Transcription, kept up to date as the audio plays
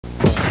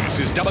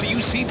This is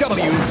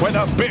WCW, where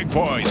the big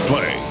boys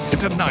play.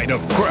 It's a night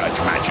of grudge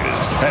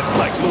matches as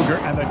Lex Luger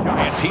and the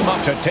Giant team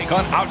up to take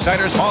on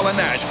Outsiders Hall and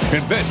Nash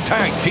in this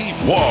tag team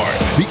war.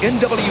 The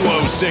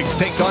NWO 6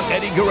 takes on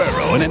Eddie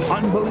Guerrero in an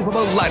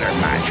unbelievable ladder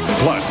match.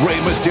 Plus, Rey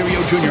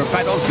Mysterio Jr.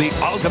 battles the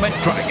Ultimate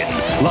Dragon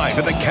live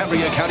at the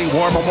Cambria County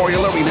War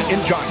Memorial Arena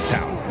in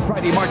Johnstown.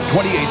 Friday, March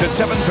 28th at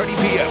 7:30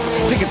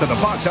 p.m. Tickets at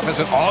the box office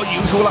at all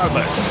usual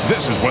outlets.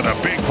 This is where the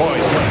big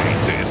boys play.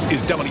 This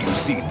is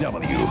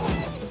WCW.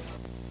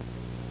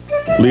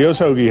 Leo's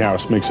Hoagie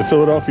House makes a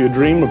Philadelphia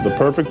dream of the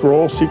perfect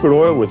roll, secret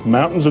oil with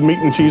mountains of meat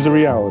and cheese a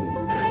reality.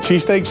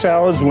 Cheesesteak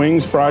salads,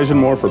 wings, fries, and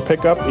more for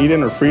pickup,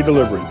 eat-in, or free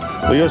delivery.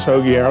 Leo's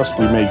Hoagie House,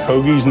 we make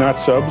hoagies, not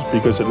subs,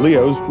 because at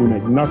Leo's, we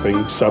make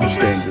nothing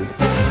substandard.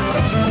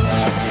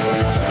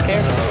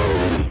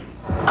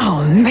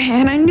 Oh,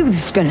 man, I knew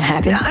this was going to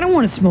happen. I don't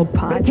want to smoke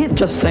pot. I can't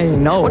just say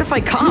no. What if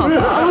I come?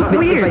 I'll look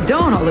weird. If I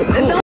don't, I'll look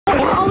cool. No,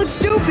 I'll look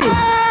stupid.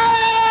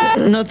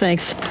 No,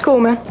 thanks. Cool,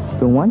 man.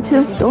 Don't want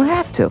to, don't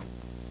have to.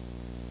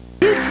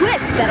 New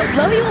twist that'll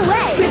blow you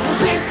away. Crystal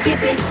Twist,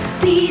 skip it,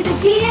 see the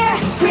gear.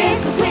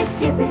 Crystal Twist,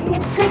 skip it,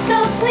 it's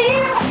crystal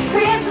clear.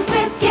 Crystal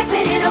Twist, skip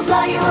it, it'll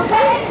blow you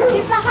away.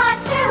 It's a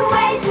hot new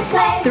way to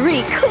play.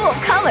 3 cool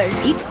colors,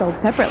 each sold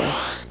separately.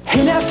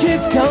 Hey now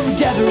kids, come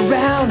gather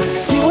round.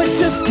 See what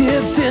just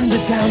skipped into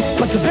town.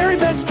 Like the very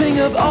best thing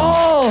of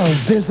all,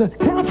 there's a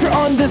counter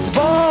on this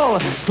ball.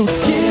 So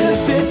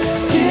skip it,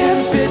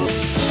 skip it,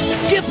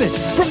 skip it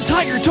from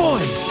Tiger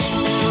Toys.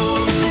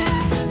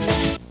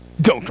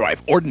 Don't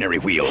drive ordinary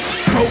wheels.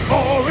 Go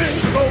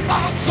orange, go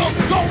awesome,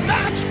 go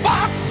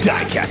Matchbox!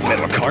 Die-cast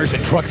metal cars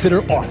and trucks that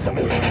are awesome.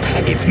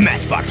 It's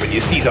Matchbox when you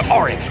see the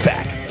orange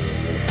pack.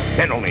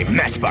 And only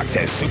Matchbox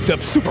has souped-up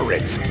super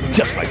rigs,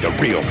 just like the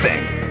real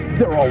thing.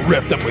 They're all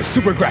revved up with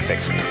super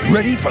graphics,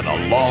 ready for the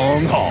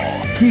long haul.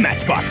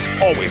 Matchbox,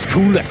 always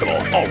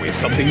cool-lectable, always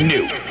something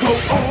new. Go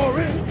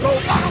orange, go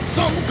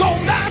awesome, go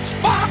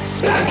Matchbox!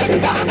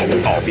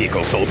 All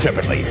vehicles sold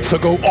separately, so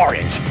go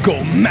orange,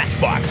 go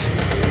Matchbox.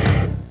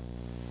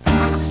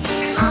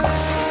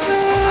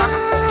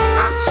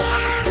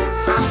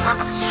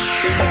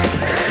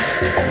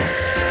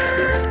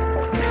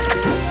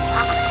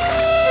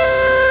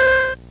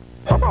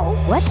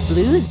 What's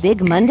Blues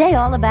Big Monday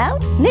all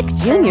about? Nick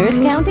Jr. is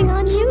counting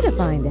on you to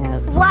find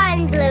out.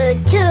 1 blue,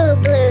 2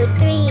 blue,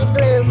 3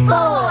 blue,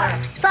 4,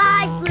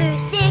 5 blue,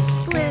 6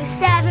 blue,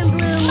 7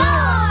 blue,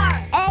 more.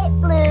 8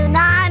 blue,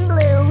 9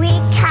 blue, we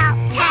count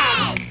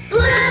 10.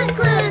 Blues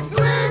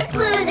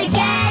Clues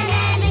again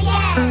and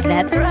again.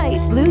 That's right.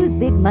 Blues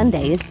Big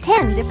Monday is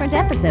 10 different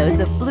episodes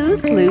of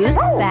Blues Clues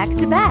back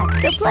to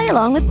back. So play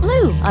along with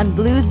Blue on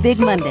Blues Big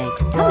Monday.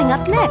 Coming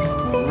up next,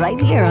 right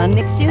here on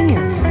Nick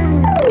Jr.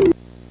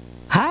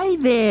 Hi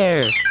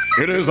there.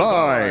 It is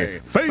I,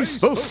 Face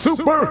the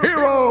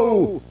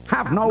Superhero!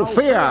 Have no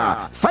fear.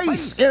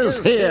 Face is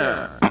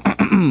here.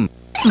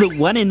 The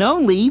one and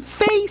only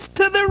Face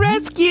to the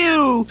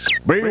rescue.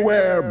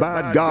 Beware,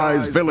 bad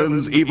guys,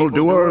 villains,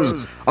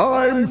 evildoers.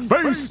 I'm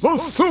Face the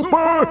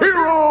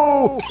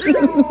Superhero!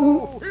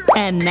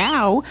 And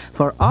now,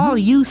 for all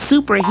you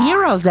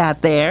superheroes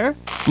out there,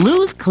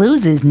 Blues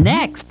Clues is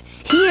next,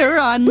 here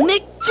on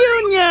Nick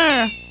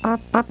Jr.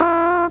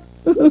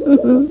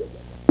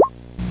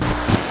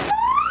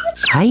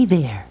 Hi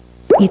there,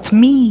 it's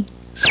me,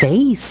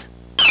 Face.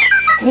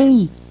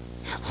 Hey,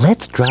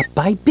 let's drop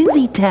by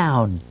Busy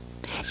Town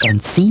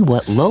and see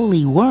what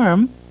Lowly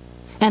Worm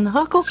and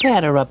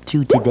Hucklecat are up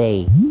to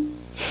today.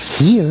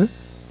 Here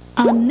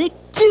on Nick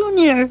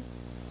Jr.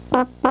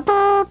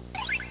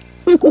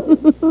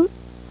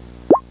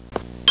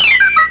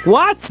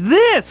 What's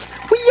this?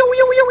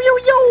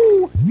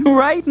 Yo.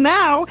 Right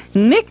now,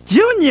 Nick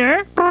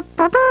Jr.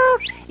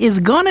 is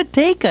gonna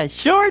take a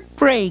short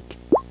break.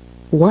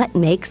 What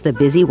makes the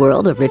busy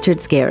world of Richard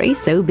Scarry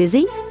so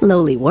busy?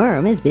 Lowly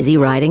Worm is busy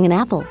riding an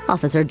apple.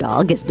 Officer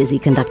Dog is busy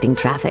conducting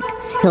traffic.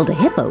 Hilda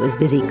Hippo is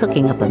busy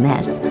cooking up a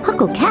mess.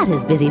 Huckle Cat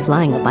is busy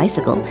flying a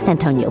bicycle.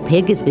 Antonio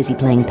Pig is busy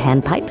playing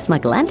panpipes.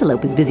 Michael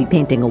Antelope is busy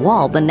painting a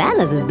wall.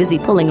 Bananas is busy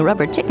pulling a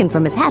rubber chicken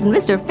from his hat. And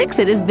Mr.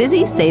 Fix-It is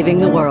busy saving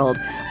the world.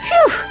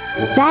 Phew!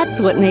 That's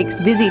what makes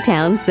Busy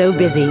Town so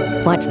busy.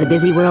 Watch the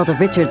busy world of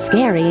Richard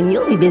Scarry and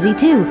you'll be busy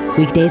too.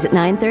 Weekdays at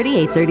 9:30,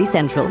 8:30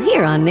 Central,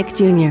 here on Nick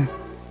Jr.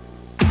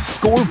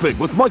 Score big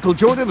with Michael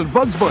Jordan and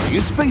Bugs Bunny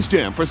in Space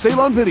Jam for sale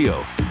on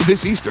video.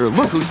 This Easter,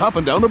 look who's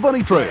hopping down the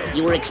bunny trail.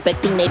 You were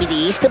expecting maybe the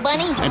Easter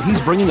Bunny? And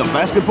he's bringing a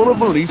basket full of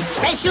loonies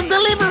Special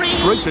delivery!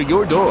 straight to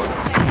your door.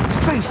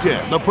 Space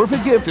Jam, the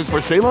perfect gift, is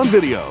for sale on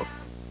video.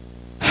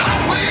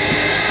 Hot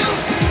Wheels!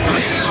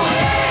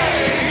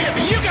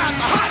 If you got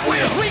the Hot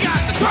Wheels, we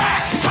got the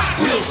track! Hot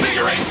Wheels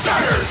figure eight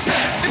starter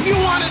set! If you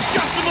want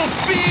adjustable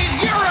speed,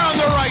 you're on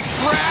the right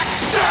track!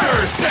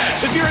 Starter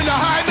set! If you're into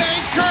high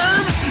bank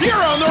curves, you're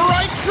on the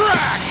right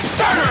track!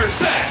 Starter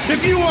set!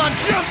 If you want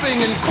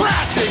jumping and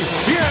crashing,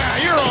 yeah,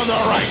 you're on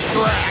the right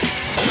track!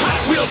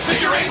 Hot Wheels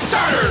figure eight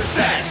starter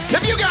set!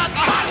 If you got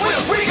the Hot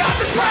Wheels, we got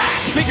the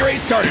track! Figure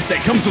 8 starter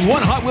set comes with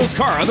one Hot Wheels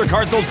car. Other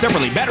cars sold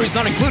separately. Batteries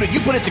not included.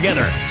 You put it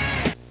together.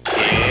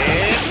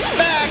 It's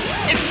back!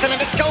 It's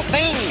Cinemascope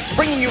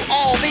bringing you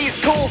all these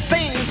cool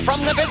things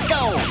from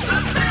Nabisco.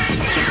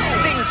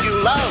 Things you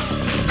love.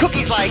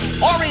 Cookies like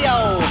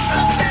Oreo.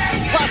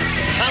 Plus,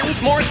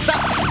 tons more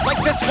stuff, like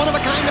this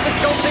one-of-a-kind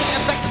Nabisco Big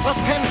FX Plus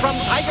pen from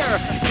Tiger.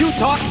 You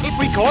talk, it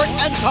records,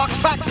 and talks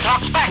back.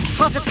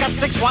 Plus, it's got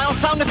 6 wild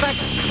sound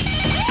effects.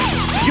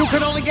 You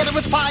can only get it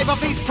with 5 of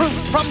these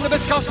fruits from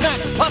Nabisco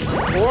Snacks, plus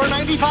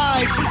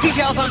 $4.95.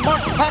 Details on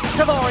marked packs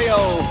of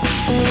Oreo.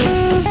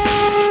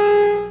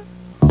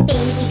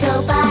 Baby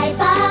Go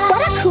Bye-Bye.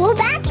 What a cool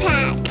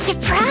backpack.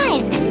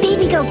 Surprise!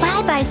 Baby Go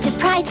Bye-Bye's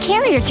surprise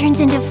carrier turns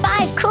into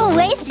 5 cool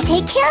ways to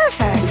take care of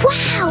her.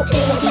 Wow!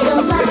 Baby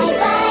Go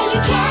Bye-Bye,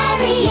 your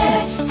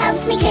carrier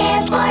helps me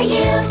care for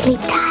you. Sleep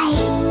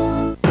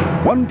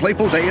tight. One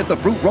playful day at the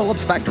Fruit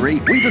Roll-Ups factory,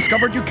 we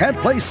discovered you can't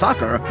play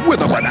soccer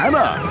with a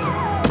banana.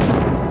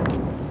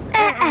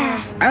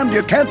 And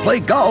you can't play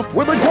golf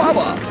with a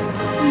guava.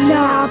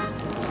 No.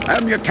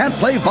 And you can't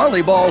play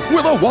volleyball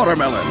with a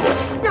watermelon.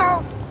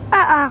 No.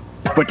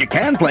 But you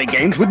can play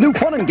games with new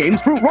Fun and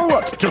Games Fruit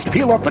Roll-Ups. Just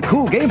peel off the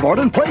cool game board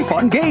and play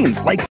fun games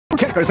like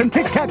checkers and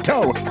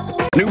tic-tac-toe.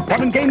 New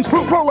Fun and Games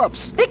Fruit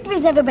Roll-Ups.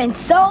 Victory's never been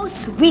so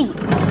sweet.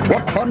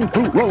 What fun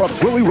Fruit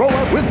Roll-Ups will we roll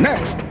out with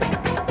next?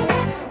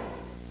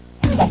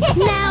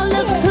 Now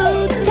look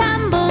who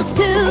tumbles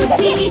to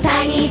teeny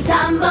tiny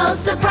tumble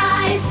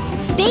surprise.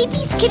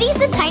 Babies, kitties,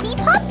 and tiny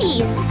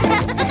puppies.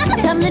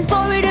 Tumbling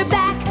forward or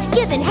back,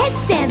 giving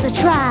headstands a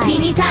try.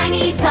 Teeny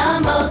tiny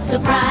tumble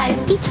surprise.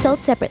 Each sold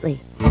separately.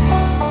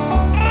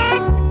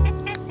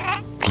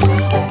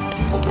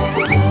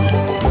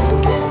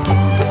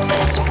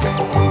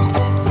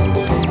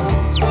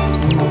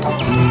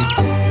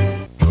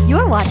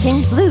 You're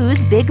watching Blues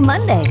Big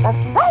Monday,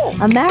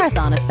 a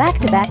marathon of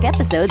back-to-back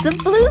episodes of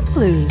Blues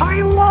Clues.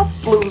 I love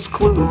Blues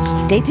Clues.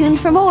 Stay tuned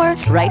for more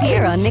right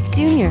here on Nick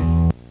Jr.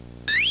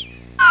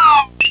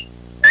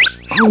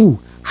 Oh,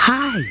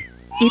 hi.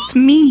 It's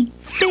me,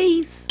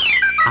 Face.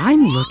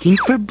 I'm looking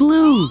for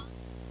Blue.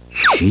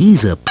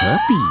 She's a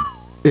puppy.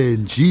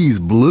 And she's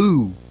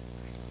blue.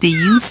 Do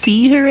you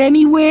see her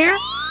anywhere?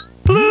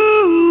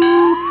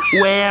 Blue,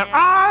 where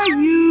are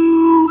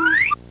you?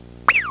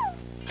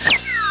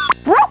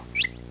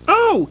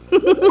 Oh!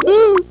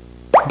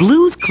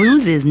 Blues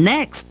Clues is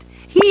next,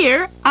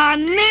 here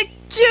on Nick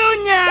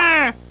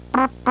Jr.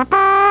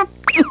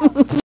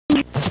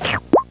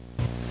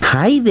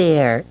 Hi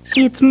there,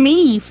 it's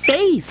me,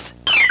 Face.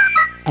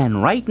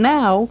 And right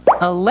now,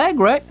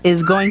 Allegra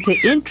is going to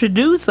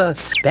introduce a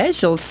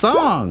special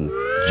song.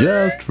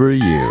 Just for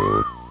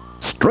you.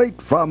 Straight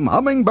from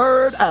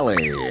Hummingbird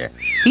Alley.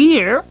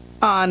 Here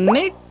on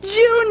Nick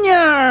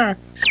Jr.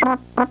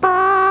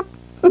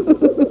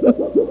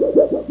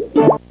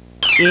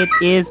 It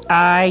is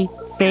I,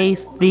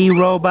 Face the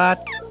Robot,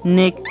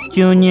 Nick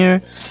Jr.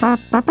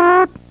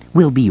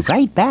 We'll be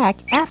right back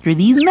after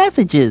these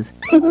messages.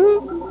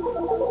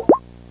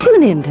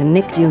 Tune in to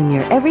Nick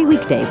Jr. every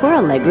weekday for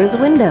Allegra's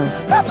Window.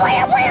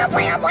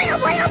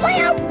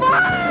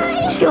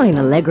 Join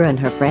Allegra and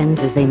her friends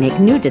as they make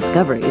new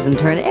discoveries and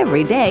turn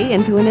every day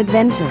into an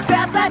adventure.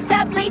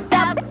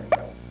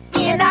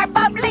 In our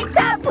bubbly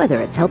tub.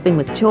 Whether it's helping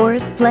with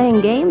chores,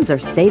 playing games, or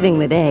saving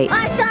the day,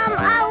 Awesome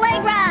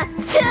Allegra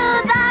to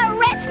the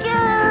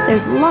rescue!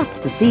 there's lots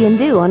to see and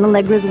do on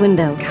Allegra's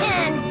Window.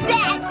 And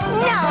that's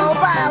no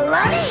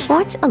baloney!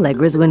 Watch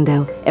Allegra's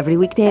Window every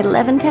weekday at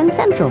 11:10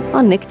 Central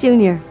on Nick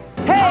Jr.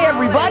 Hey,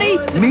 everybody!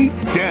 Meet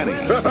Danny.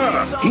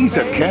 He's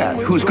a cat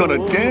who's gonna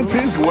dance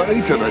his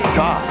way to the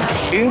top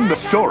in the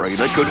story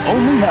that could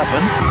only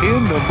happen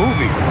in the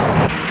movies.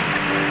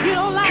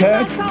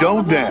 Cats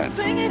Don't Dance.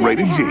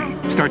 Rated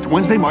G. Starts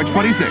Wednesday, March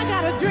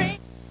 26th.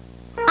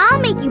 I'll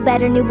make you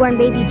better, newborn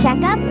baby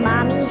checkup.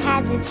 Mommy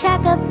has a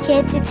checkup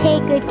kit to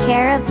take good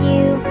care of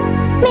you.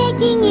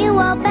 Making you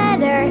all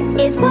better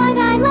is what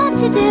I love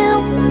to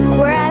do.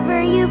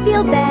 Wherever you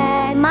feel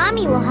bad,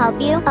 Mommy will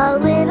help you. A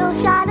little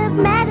shot of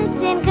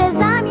medicine, 'cause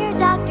I'm your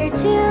doctor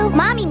too.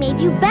 Mommy made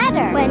you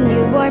better. When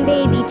newborn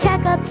baby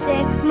checkup's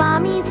sick,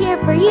 Mommy's here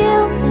for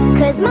you.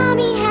 'Cause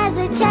Mommy has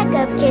a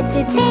checkup kit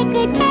to take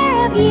good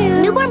care of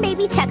you. Newborn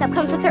baby checkup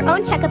comes with her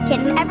own checkup kit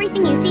and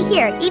everything you see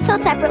here. Each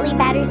sold separately,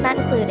 batteries not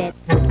included.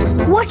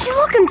 What you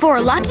looking for,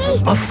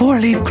 Lucky? A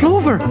 4-leaf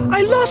clover.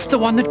 I lost the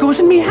one that goes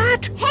in me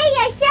hat. Hey,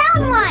 I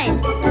found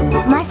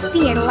one! Must be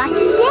your lucky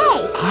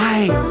day.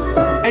 Hi.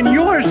 And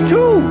yours,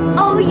 too.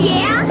 Oh,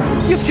 yeah?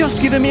 You've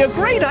just given me a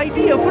great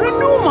idea for a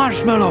new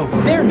marshmallow.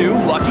 They're new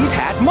Lucky's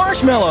Hat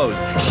Marshmallows,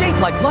 shaped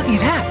like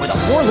Lucky's hat with a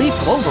 4-leaf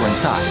clover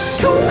inside.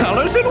 2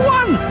 colors in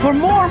one for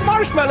more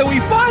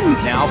marshmallowy fun.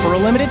 Now for a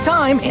limited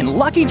time in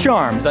Lucky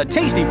Charms, a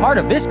tasty part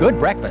of this good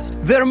breakfast.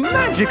 They're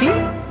magically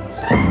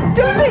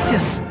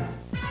delicious.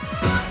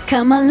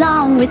 Come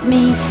along with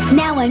me,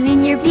 now I'm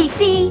in your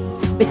PC.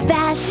 With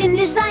Fashion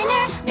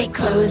Designer, make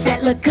clothes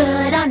that look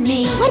good on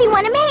me. What do you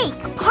want to make?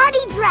 A party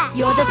dress.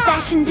 You're the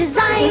fashion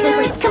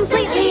designer, it's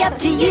completely up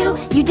to you.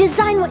 You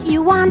design what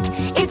you want,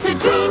 it's a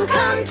dream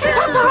come true.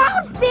 That's our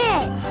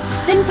outfit.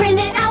 Then print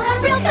it out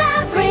on real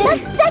fabric.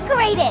 Let's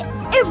decorate it.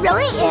 It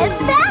really is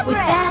fabric. With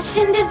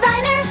Fashion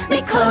Designer,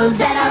 make clothes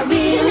that are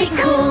really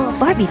cool.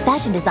 Barbie Barbie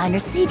fashion designer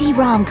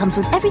CD-ROM comes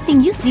with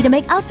everything you see to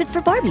make outfits for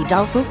Barbie,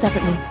 dolls sold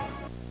separately.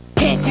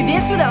 Can't do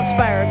this without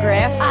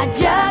Spirograph. I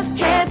just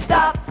can't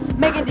stop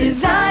making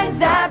designs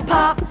that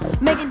pop.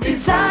 Making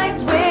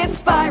designs with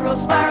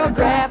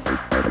Spirograph.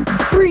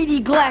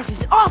 3D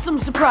glasses, awesome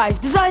surprise.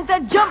 Designs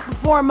that jump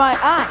before my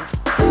eyes.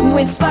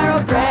 With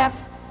Spirograph.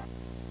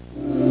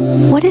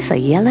 What if a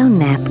yellow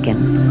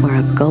napkin were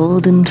a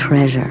golden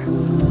treasure,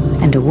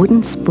 and a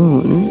wooden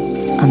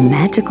spoon a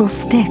magical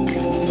stick?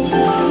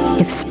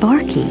 If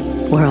Sparky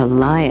were a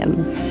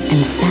lion,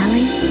 and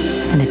Sally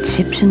an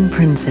Egyptian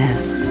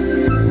princess?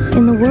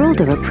 In the world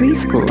of a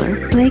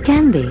preschooler, they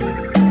can be.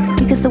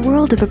 Because the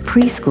world of a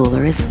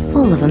preschooler is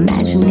full of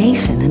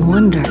imagination and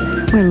wonder,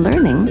 where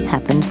learning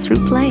happens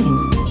through playing.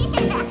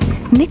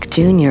 Nick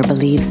Jr.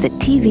 believes that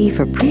TV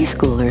for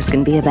preschoolers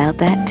can be about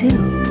that too.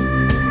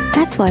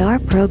 That's why our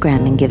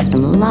programming gives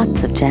them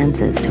lots of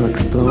chances to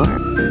explore,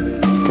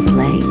 to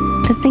play,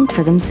 to think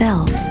for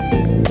themselves.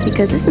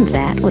 Because isn't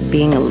that what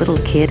being a little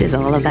kid is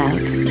all about?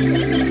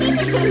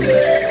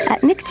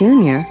 At Nick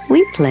Jr.,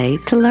 we play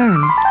to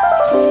learn.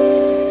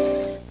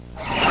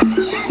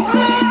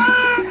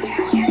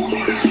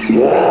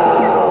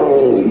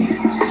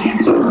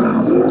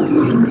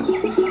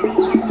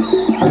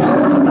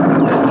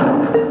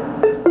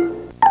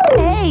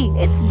 Hey,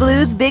 it's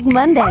Blue's Big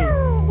Monday.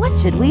 What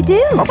should we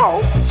do?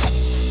 Oh!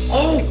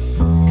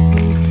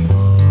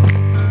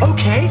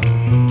 Okay,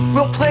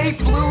 we'll play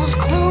Blue's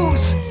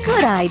Clues.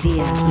 Good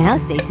idea. Now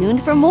stay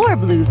tuned for more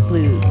Blue's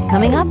Clues,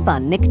 coming up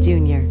on Nick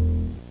Jr.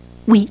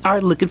 We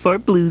are looking for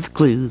Blue's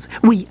Clues.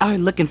 We are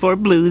looking for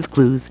Blue's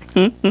Clues.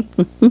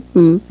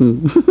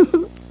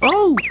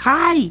 Oh,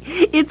 hi.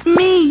 It's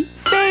me,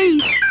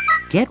 Faith.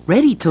 Get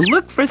ready to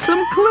look for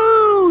some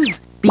clues,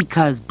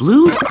 because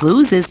Blue's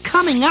Clues is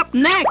coming up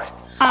next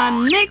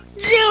on Nick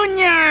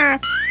Jr.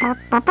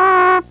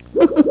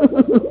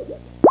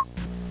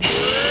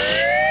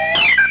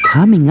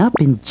 Coming up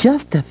in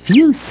just a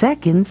few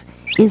seconds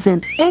is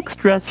an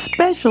extra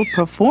special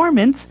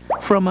performance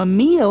from a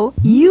meal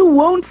you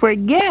won't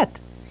forget.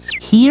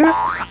 Here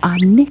on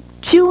Nick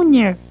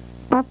Jr.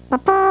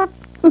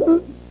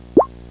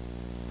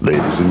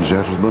 Ladies and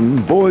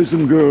gentlemen, boys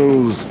and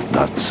girls,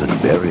 nuts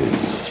and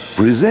berries,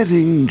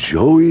 presenting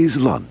Joey's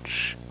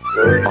Lunch.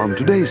 On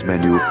today's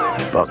menu,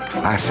 the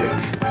classic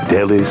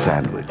deli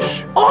sandwich.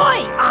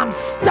 Oi, I'm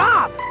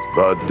stuffed.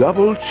 The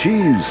double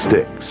cheese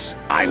sticks.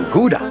 I'm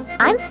Gouda.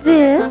 I'm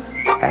Sis.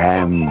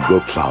 And the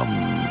plum.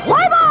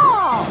 Play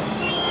ball!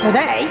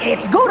 Today,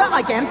 it's Gouda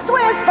against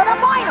Swiss for the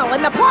final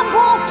in the Plum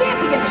Ball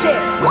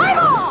Championship. Play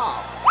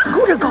ball!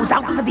 Gouda goes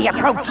out for the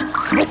approach.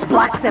 Swiss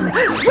blocks him.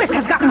 Swiss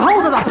has gotten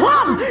hold of the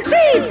plum.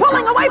 She's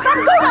pulling away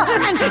from Gouda.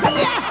 And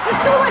yes,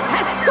 Swiss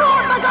has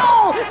scored the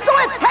goal.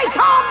 Swiss takes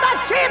home the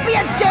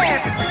championship.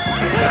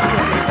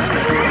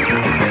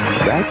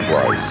 That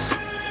was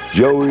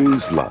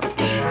Joey's Lunch.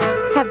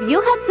 Have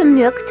you had some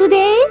milk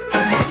today?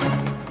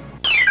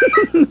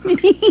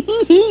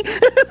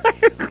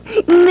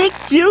 Nick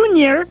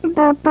Jr.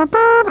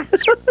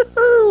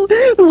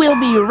 We'll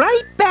be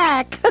right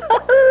back.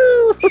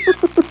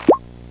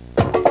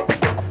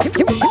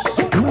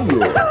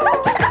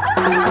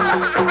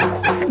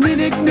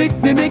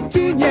 Nick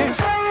Jr.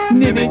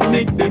 Nick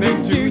Jr.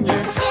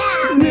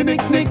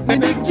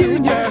 Nick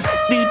Jr.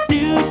 Do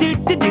do do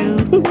do do.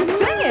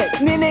 Sing it.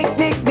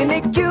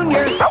 Nick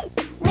Jr.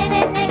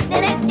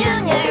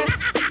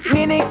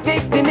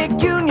 Nick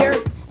Jr.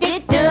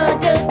 Nick Jr.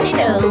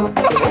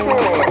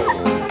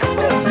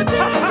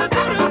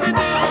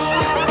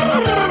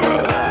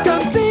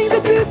 Come sing the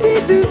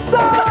do-do-do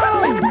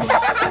song.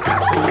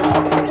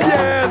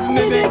 Yes,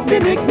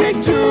 Nick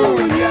Jr.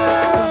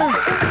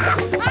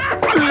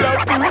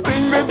 Love to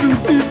sing the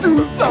do-do-do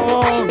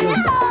song.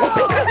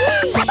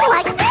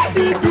 Like this.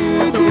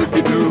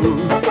 Do-do-do-do-do.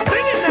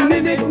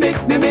 Nick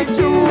Jr. Nick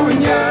Jr.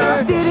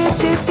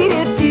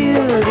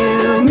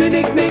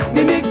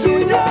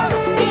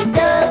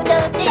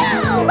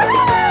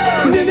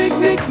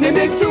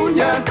 Nick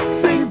Jr.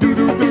 Sing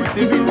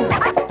do-do-do-do-do.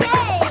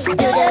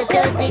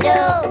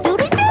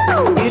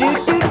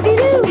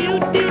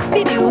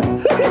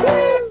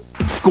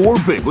 Score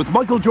big with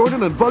Michael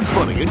Jordan and Bugs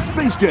Bunny in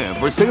Space Jam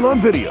for sale on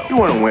video. You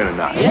want to win or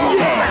not?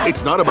 Yeah.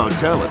 It's not about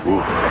talent.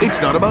 It's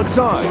not about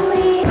size.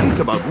 It's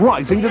about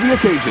rising to the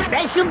occasion.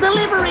 Special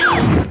delivery.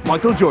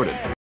 Michael Jordan,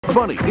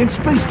 Bunny in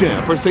Space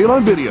Jam for sale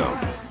on video.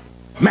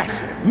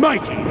 Massive,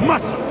 mighty,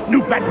 muscle.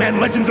 New Batman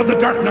Legends of the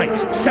Dark Knight.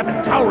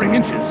 7 towering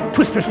inches.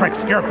 Twister Strike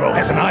Scarecrow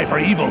has an eye for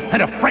evil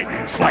and a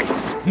frightening slice.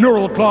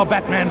 Neural Claw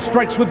Batman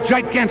strikes with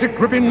gigantic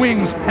gripping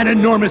wings and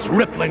enormous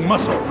rippling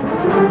muscle.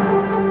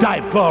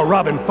 Dive Claw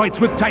Robin fights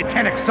with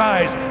titanic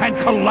size and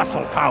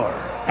colossal power.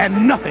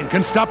 And nothing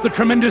can stop the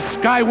tremendous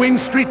Skywing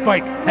street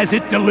fight as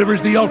it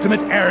delivers the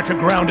ultimate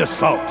air-to-ground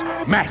assault.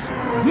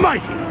 Massive,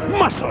 mighty,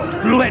 muscled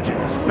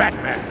Legends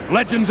Batman.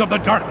 Legends of the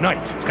Dark Knight.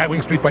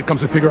 Skywing street fight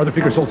comes with figure, other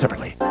figures sold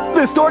separately.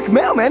 The Stork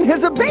Mailman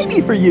has a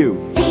baby for you.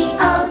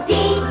 COD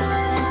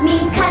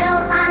means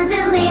cuddle on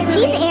delivery.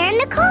 She's Erin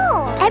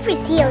Nicole. Every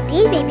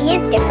COD baby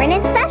is different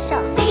and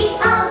special.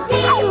 COD.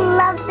 I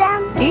love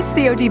them. Each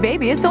COG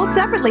baby is sold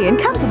separately and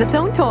comes with its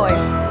own toy.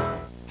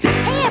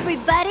 Hey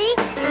everybody,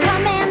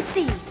 come and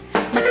see.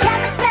 My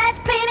Cabbage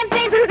Patch painting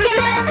faces can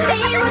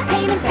be with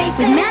painting faces.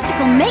 With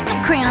magical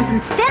makeup crayons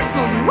and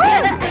stencils and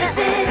glitter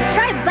faces.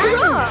 Try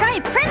Bunny, try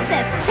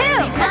Princess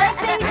too. My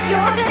face,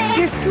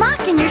 your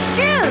smock and your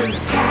shoes.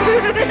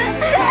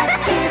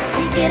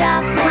 Take it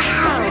off,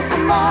 wow,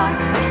 some more.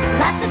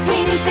 Lots of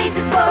painting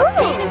faces for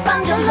painting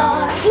fun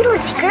galore. She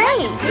looks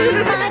great.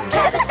 My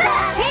Cabbage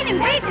Patch painting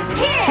faces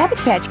kit. Cabbage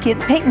Patch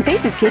Kids Paint and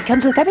Faces Kit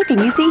comes with everything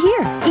you see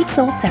here, each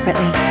sold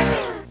separately.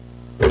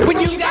 When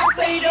you got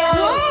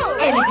Play-Doh,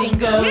 anything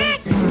goes.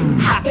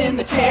 Hop in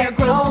the chair,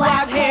 grow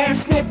out hair,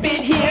 snip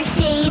it here,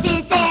 shave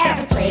it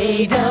there.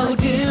 Play-Doh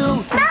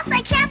do. Smells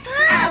like shampoo.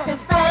 Out the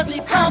fuzzy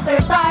pumper,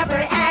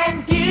 barber,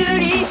 and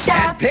beauty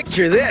shop.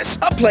 Picture this,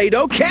 a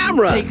Play-Doh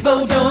camera. Take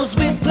photos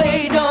with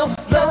Play-Doh.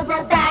 Blow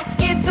the back,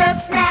 it's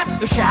a snap.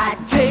 The shot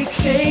takes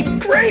shape.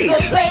 Great.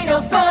 The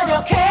Play-Doh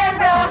photo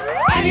camera.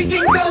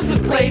 Anything goes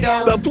with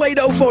Play-Doh. The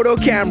Play-Doh photo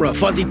camera,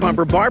 fuzzy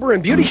pumper, barber,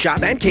 and beauty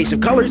shop, and case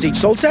of colors, each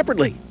sold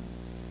separately.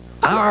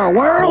 Our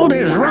world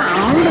is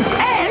round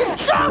And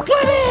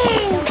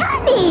chocolatey!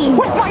 Honey!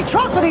 With my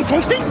chocolatey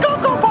tasting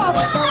Cocoa Puffs!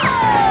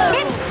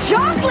 It's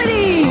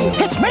chocolatey!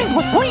 It's made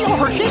with real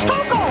Hershey's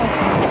cocoa!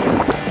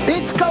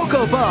 It's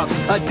Cocoa Puffs,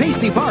 a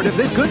tasty part of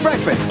this good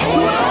breakfast.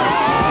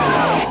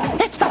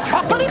 It's the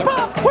chocolatey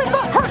puff with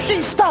the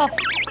Hershey stuff!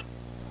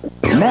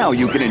 Now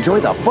you can enjoy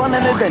the fun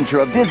and adventure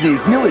of Disney's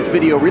newest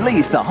video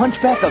release, The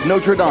Hunchback of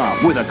Notre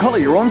Dame, with a color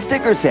your own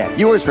sticker set.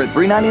 Yours for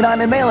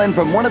 $3.99 and mail-in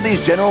from one of these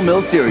General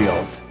Mills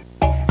cereals.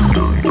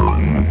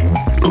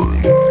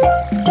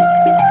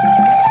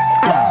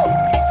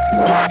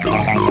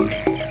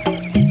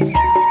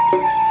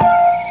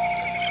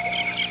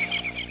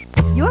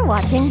 You're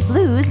watching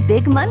Blues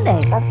Big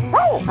Monday,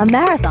 a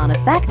marathon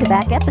of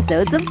back-to-back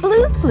episodes of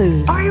Blues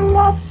Clues. I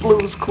love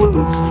Blues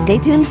Clues. Stay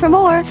tuned for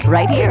more,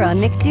 right here on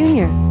Nick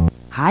Jr.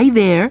 Hi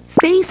there,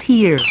 Face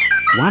here.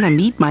 Want to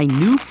meet my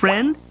new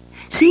friend?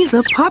 She's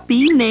a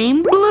puppy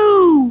named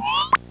Blue.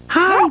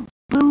 Hi,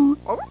 Blue.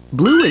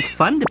 Blue is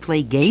fun to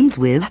play games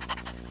with.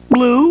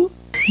 Blue?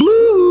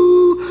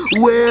 Blue,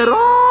 where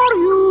are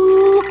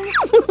you?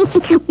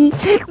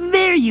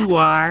 There you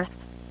are.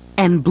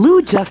 And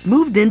Blue just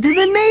moved into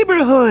the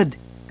neighborhood.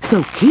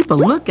 So keep a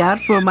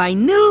lookout for my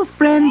new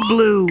friend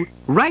Blue,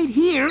 right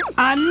here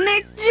on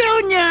Nick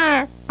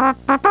Jr.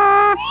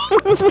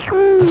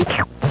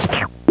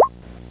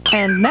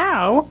 And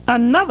now,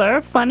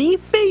 another funny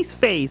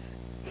face.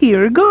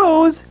 Here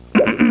goes.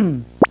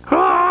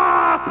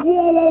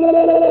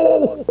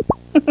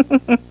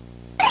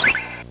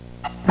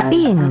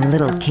 Being a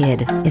little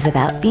kid is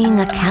about being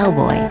a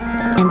cowboy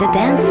and a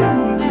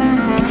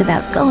dancer. It's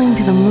about going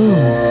to the moon,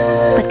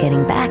 but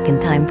getting back in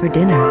time for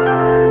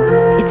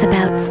dinner. It's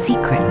about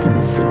secrets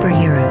and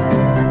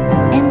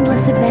superheroes,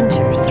 endless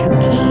adventures through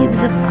caves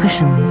of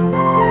cushions.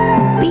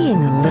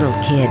 Being a little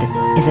kid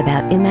is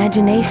about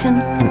imagination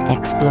and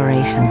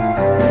exploration.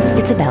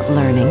 It's about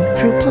learning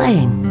through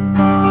playing.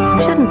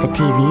 Shouldn't the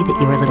TV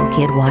that your little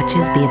kid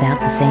watches be about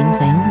the same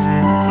things?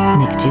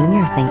 Nick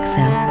Jr. thinks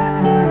so.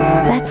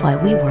 That's why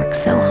we work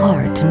so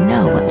hard to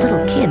know what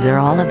little kids are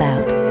all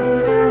about.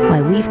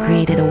 Why we've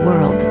created a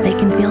world that they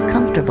can feel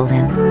comfortable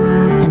in.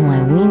 And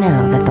why we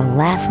know that the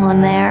last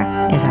one there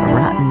is a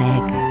rotten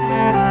egg.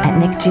 At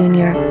Nick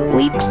Jr.,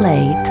 we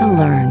play to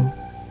learn.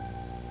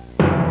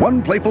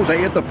 One playful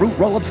day at the Fruit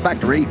Roll-Ups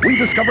factory, we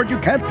discovered you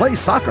can't play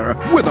soccer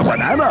with a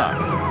banana.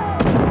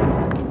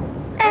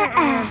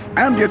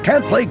 And you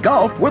can't play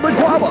golf with a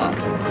guava.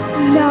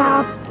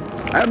 No.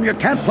 And you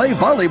can't play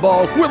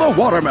volleyball with a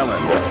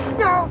watermelon.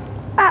 No.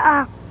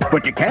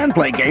 But you can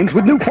play games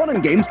with new Fun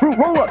and Games Fruit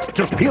Roll-Ups.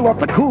 Just peel off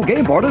the cool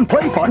game board and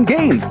play fun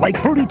games like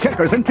Fruity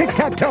Checkers and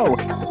Tic-Tac-Toe.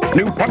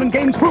 New Fun and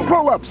Games Fruit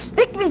Roll-Ups.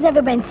 Victory's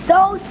never been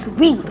so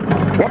sweet.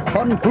 What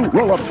fun Fruit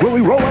Roll-Ups will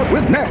we roll out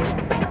with next?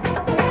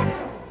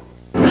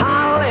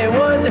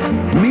 Hollywood.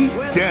 Meet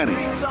Danny.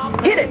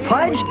 Hit it,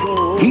 Pudge.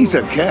 He's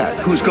a cat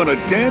who's gonna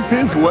dance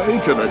his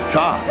way to the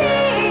top.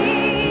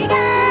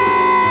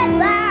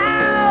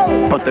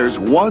 But there's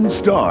one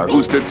star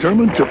who's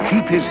determined to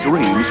keep his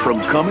dreams from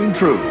coming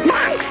true.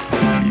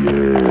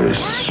 Yes,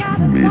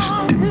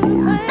 Mr.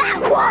 Bull.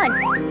 That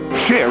one.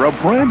 Share a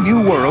brand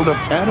new world of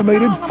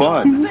animated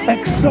fun,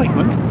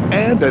 excitement,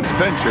 and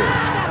adventure.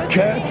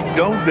 Cats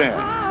Don't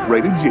Dance.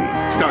 Rated G.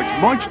 Starts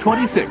March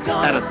 26th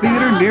at a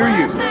theater near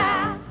you.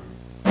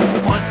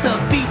 Put the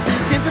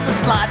pieces into the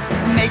slot,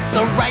 make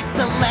the right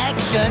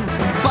selection.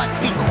 But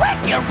be quick,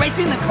 you're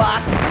racing the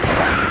clock.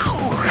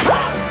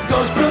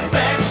 Goes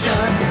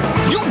perfection.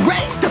 You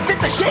race to fit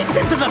the shapes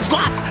into the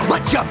slots,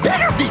 but you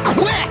better be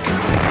quick.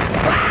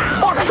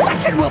 Or the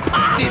section will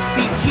pop. This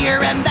piece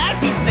here and that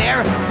piece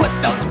there. Put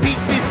those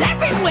pieces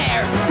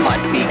everywhere. But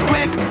be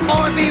quick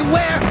or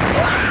beware.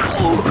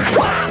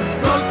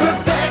 Goes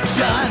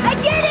perfection. I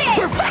did it!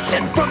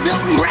 Perfection from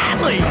Milton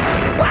Bradley.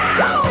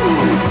 Wow!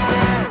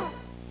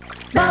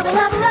 Bubble,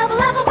 bubble, bubble,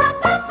 bubble,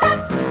 pop, pop, pop.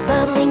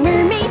 Bubbling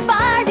mermaid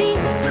Barbie.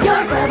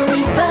 You're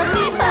bubbly,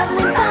 bubbly,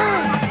 bubbly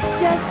fun.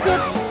 Just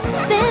sip,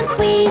 then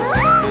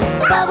squeeze.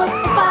 bubbles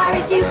as far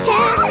as you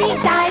can see.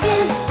 Dive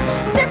in,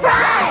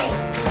 surprise!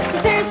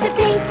 She turns to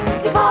pink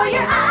before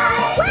your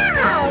eyes.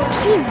 Wow,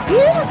 she's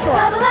beautiful.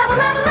 Bubble, bubble,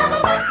 bubble,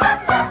 bubble, bubble,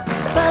 bubble, bubble.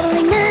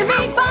 Bubbling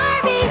Mermaid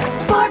Barbie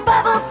for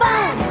bubble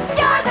fun.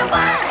 You're the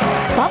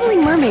one.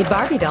 Bubbling Mermaid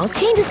Barbie doll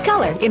changes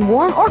color in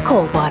warm or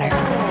cold water.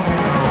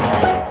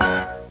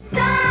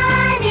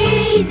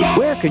 Sunny day.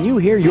 Where can you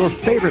hear your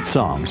favorite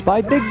songs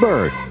by Big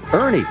Bird,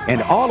 Ernie,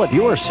 and all of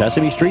your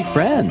Sesame Street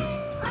friends?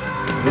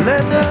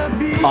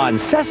 On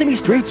Sesame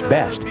Street's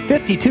Best,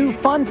 52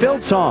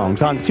 fun-filled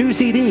songs on 2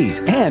 CDs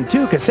and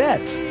 2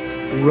 cassettes.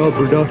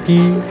 Rubber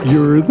ducky,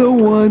 you're the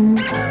one.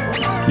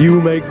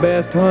 You make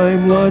bath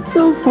time lots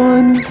of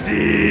fun.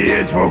 C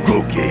is for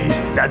cookie.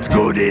 That's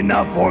good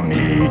enough for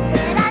me.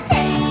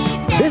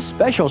 This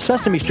special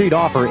Sesame Street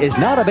offer is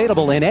not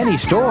available in any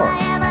store.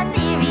 I'm a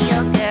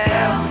cereal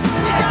girl.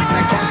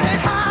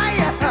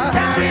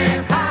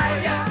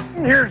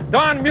 Here's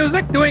Don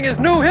Music doing his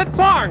new hit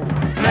song.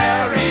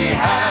 Mary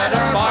had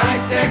a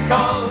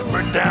bicycle.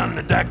 Put down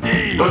the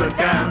ducky. Put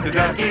down the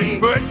ducky.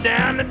 Put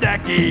down the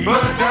ducky.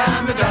 Put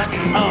down the ducky.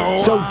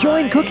 Oh. So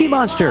join Cookie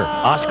Monster,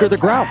 Oscar the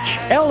Grouch,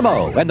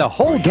 Elmo, and the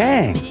whole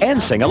gang,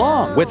 and sing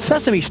along with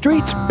Sesame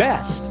Street's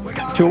Best.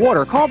 To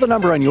order, call the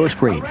number on your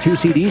screen. 2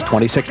 CDs,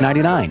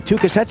 $26.99. 2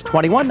 cassettes,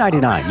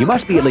 $21.99. You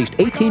must be at least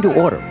 18 to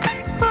order.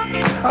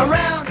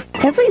 Around.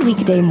 Every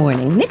weekday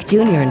morning, Nick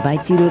Jr.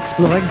 invites you to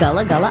explore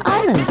Gullah Gullah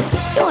Island.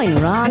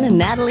 Join Ron and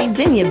Natalie,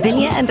 Binya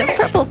Binya, and a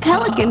purple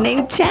pelican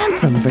named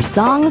Chansum for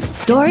songs,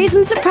 stories,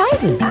 and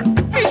surprises.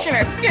 Fish in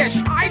a dish.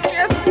 I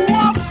just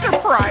love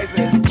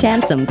surprises.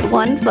 Chansum's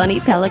one funny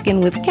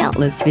pelican with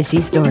countless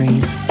fishy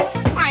stories.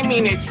 I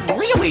mean, it's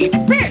really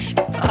fish.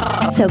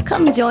 So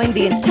come join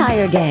the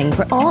entire gang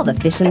for all the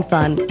fish and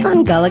fun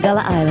on Gullah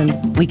Gullah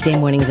Island. Weekday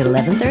mornings at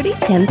 11:30,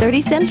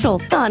 10:30 Central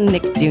on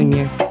Nick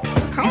Jr.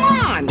 Come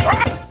on.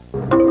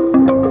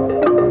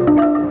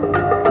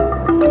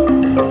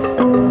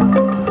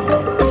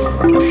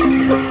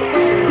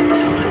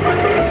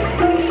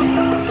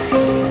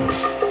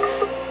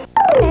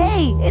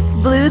 Hey, it's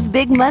Blue's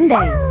Big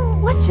Monday.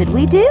 What should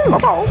we do?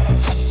 Oh!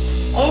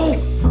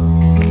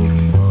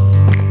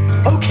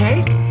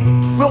 Okay,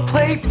 we'll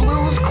play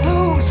Blue's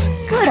Clues.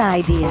 Good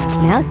idea.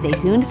 Now stay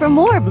tuned for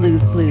more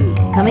Blue's Clues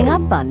coming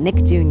up on Nick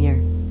Jr.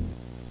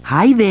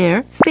 Hi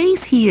there,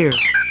 Face here.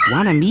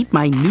 Wanna meet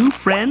my new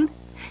friend?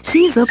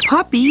 She's a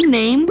puppy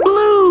named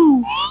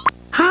Blue.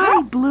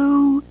 Hi,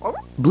 Blue.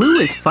 Blue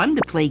is fun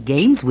to play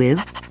games with.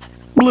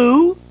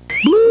 Blue?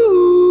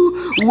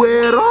 Blue,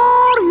 where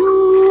are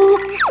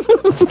you?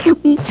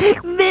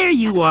 There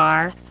you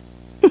are.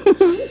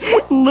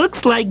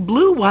 Looks like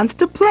Blue wants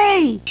to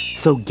play.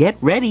 So get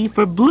ready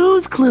for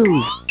Blue's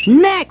Clues.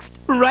 Next,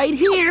 right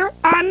here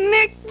on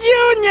Nick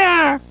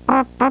Jr.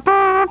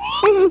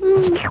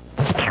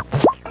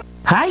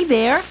 Hi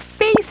there,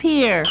 Face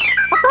here.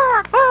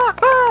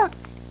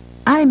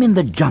 I'm in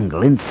the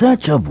jungle in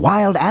search of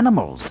wild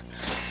animals.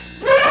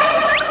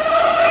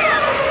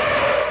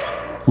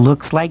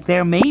 Looks like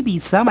there may be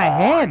some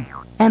ahead.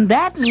 And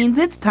that means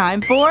it's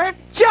time for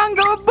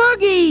Jungle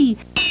Boogie.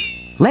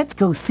 Let's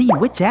go see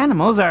which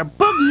animals are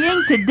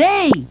boogieing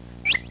today.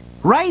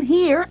 Right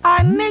here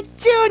on Nick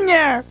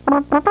Jr.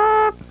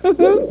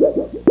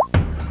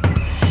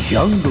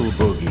 Jungle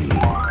Boogie.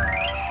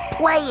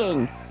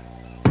 Playing.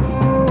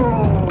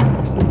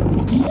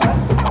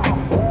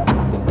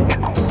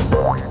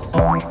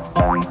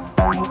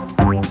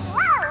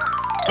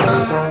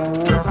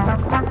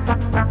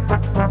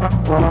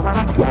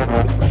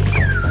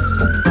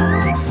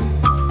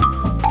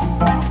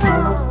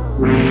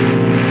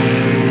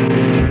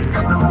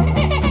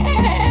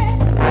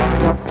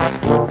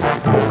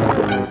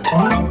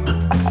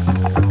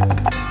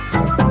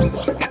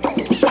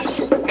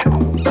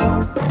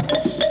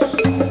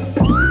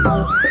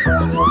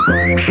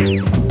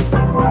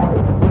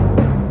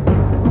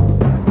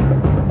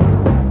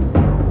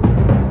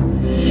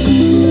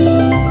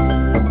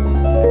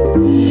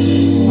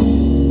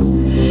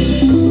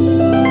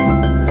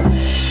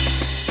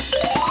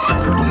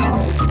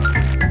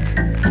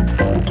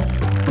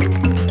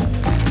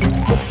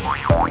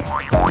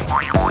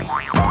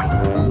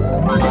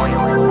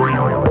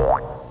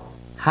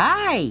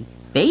 Hi,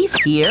 Face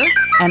here,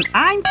 and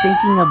I'm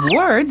thinking of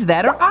words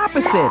that are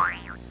opposite.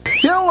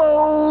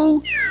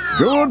 Hello.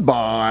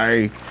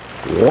 Goodbye.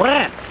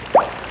 Wet.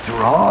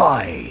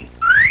 Dry.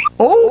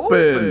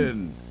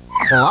 Open.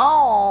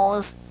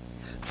 Close.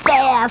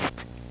 Fast.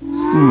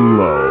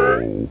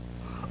 Slow.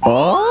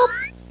 Up.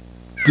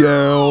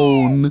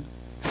 Down.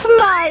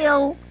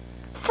 Smile.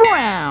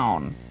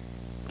 Frown.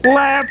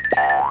 Left.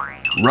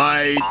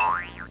 Right.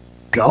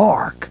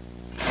 Dark.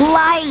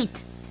 Light.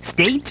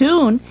 Stay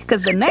tuned,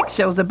 because the next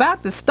show's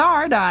about to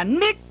start on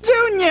Nick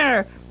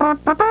Jr.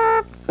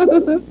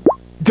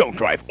 Don't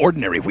drive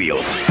ordinary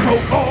wheels. Go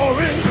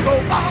orange,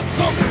 go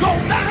awesome, go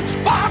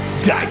Matchbox.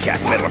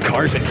 Die-cast metal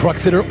cars and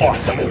trucks that are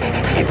awesome.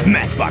 It's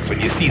Matchbox when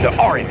you see the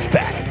orange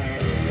pack.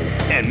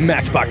 And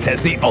Matchbox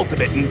has the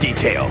ultimate in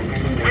detail.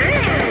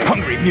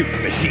 Hungry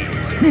mutant machines.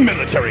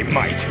 Military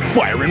might,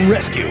 fire and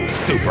rescue,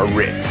 super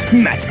Ritz,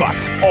 Matchbox,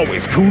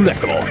 always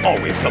collectible,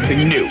 always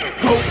something new.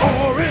 Go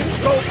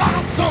orange, go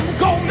awesome,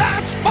 go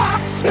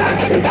Matchbox!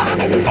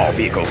 All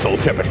vehicles sold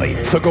separately,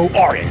 so go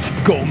orange,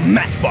 go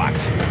Matchbox.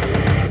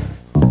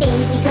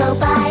 Baby Go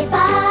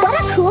Bye-Bye.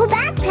 What a cool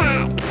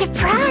backpack.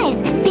 Surprise!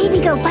 Baby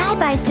Go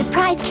Bye-Bye's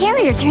surprise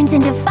carrier turns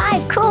into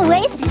 5 cool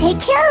ways to take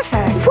care of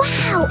her.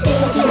 Wow!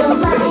 Baby Go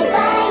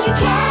Bye-Bye, your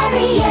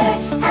carrier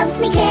helps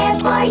me care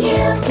for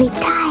you. Sleep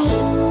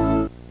tight.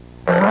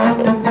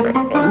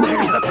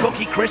 There's the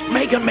Cookie Crisp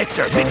Mega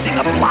Mixer, mixing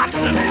up lots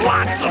and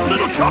lots of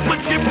little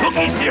chocolate chip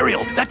cookie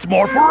cereal. That's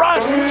more for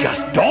us.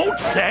 Just don't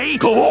say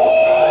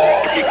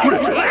Cookie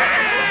Crisp.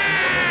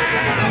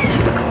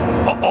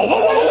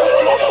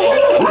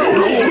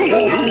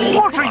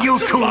 What are you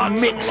two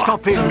mixed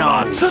up in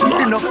nonsense?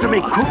 Enough to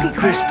make Cookie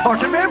Crisp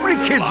part of every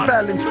kid's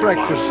balanced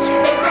breakfast.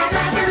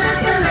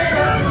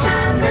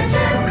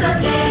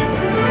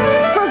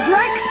 For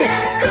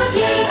breakfast.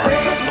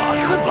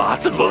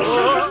 Lots and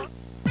lots.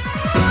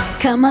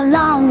 Come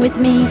along with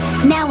me,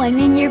 now I'm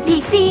in your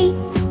PC.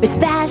 With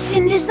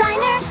Fashion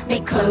Designer,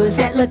 make clothes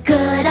that look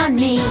good on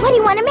me. What do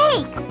you want to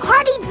make? A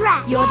party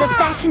dress. You're the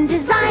fashion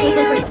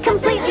designer, it's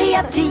completely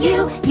up to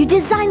you. You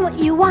design what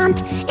you want,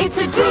 it's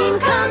a dream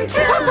come true.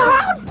 That's our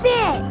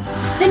outfit.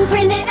 Then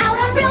print it out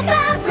on real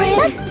fabric.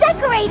 Let's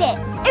decorate it.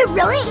 It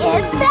really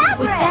is fabric.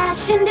 With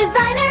Fashion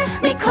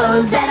Designer, make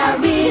clothes that are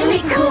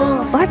really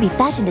cool. Barbie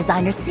Fashion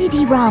Designer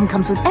CD-ROM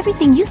comes with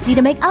everything you see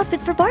to make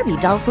outfits for Barbie,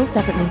 dolls sold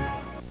separately.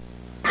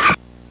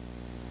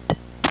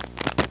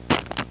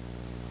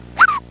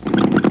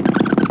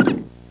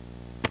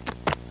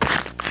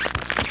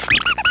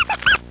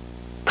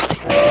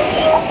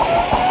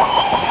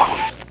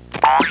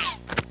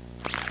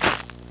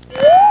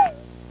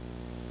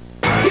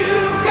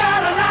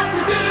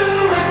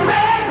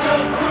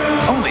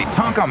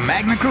 Tonka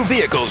Magna Crew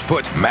Vehicles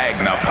puts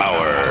Magna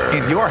Power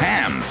in your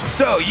hands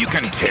so you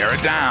can tear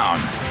it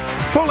down,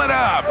 pull it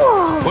up,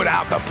 put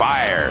out the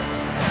fire.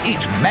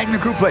 Each Magna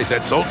Crew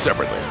playset sold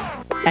separately.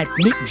 At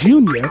Nick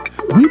Jr.,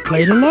 we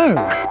play to learn.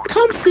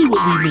 Come see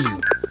what we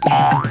mean.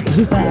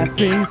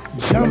 Laughing,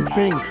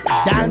 jumping,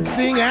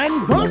 dancing,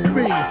 and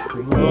bumping.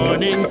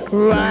 Running,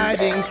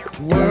 riding,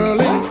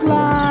 twirling,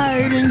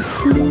 sliding,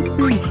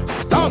 swooping,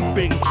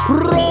 stomping,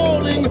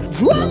 rolling,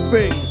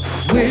 dropping.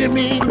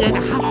 Swimming and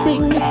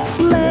hopping,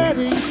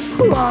 sledding,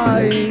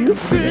 flying,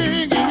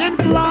 singing and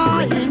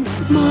flying,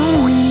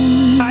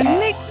 smiling.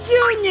 Nick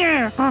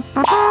Jr.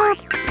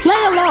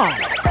 Play along.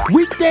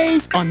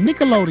 Weekdays on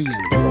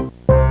Nickelodeon.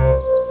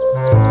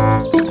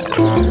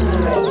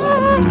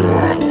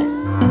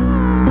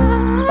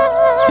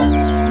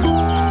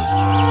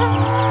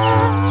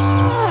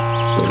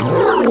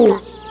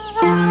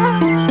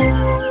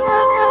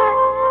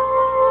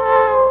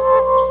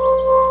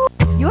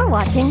 You're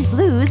watching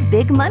Blues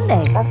Big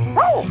Monday,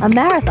 a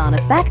marathon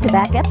of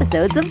back-to-back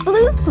episodes of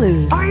Blues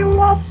Clues. I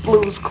love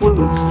Blues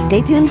Clues.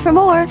 Stay tuned for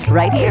more,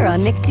 right here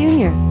on Nick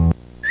Jr.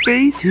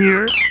 Face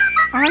here.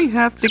 I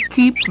have to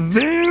keep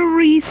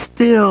very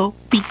still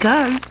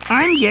because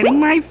I'm getting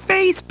my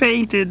face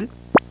painted.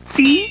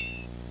 See?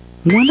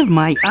 One of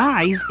my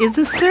eyes is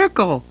a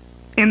circle,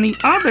 and the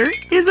other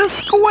is a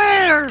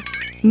square.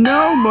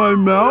 Now my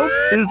mouth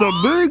is a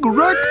big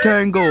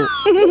rectangle.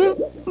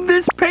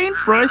 This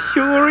paintbrush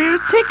sure is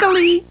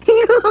tickly.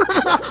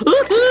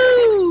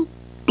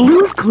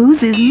 Blues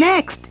Clues is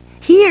next,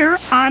 here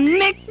on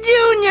Nick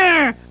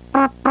Jr.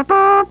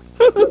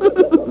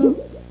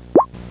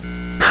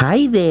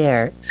 Hi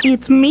there,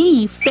 it's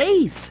me,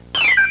 Face.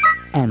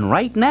 And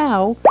right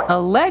now,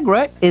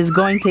 Allegra is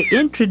going to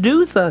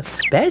introduce a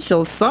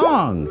special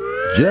song.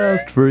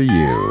 Just for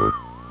you.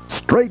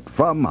 Straight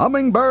from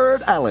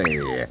Hummingbird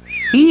Alley.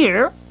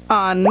 Here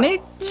on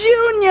Nick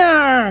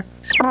Jr.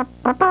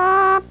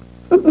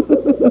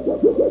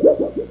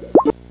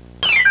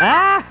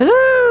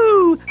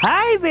 Ahoo!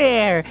 Hi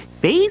there!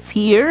 Face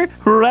here.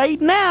 Right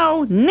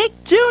now, Nick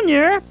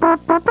Jr.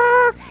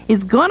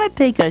 is gonna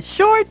take a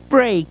short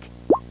break.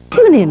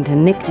 Tune in to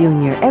Nick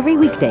Jr. every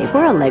weekday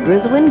for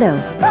Allegra's Window.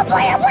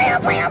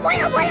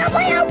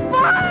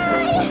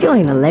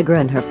 Join Allegra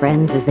and her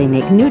friends as they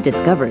make new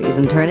discoveries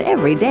and turn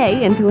every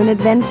day into an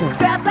adventure.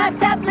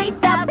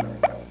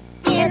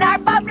 In our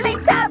bubbly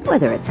tub.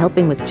 Whether it's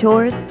helping with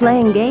chores,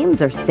 playing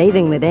games, or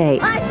saving the day.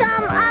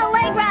 Awesome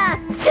Allegra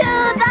to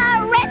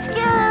the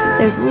rescue!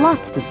 There's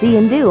lots to see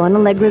and do on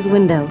Allegra's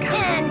Window.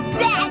 And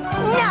that's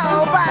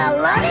no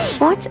baloney!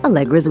 Watch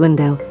Allegra's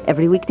Window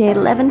every weekday at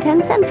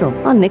 11:10 Central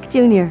on Nick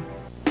Jr.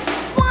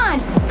 1,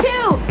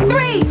 2,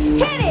 3,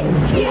 hit it!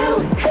 You,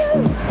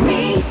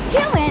 me,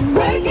 you and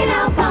working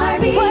out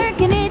Barbie.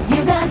 Working it,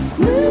 you got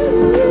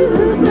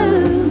smooth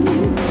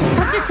moves.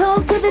 Touch your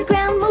toes to the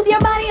ground, move your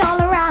body all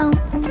around.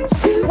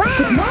 Shoot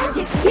with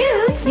magic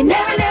shoes, you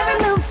never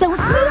move so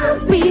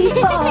smooth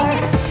before.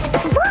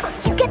 Look,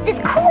 you get this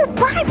cool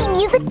Barbie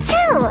music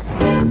too.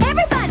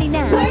 Everybody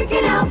now,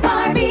 working out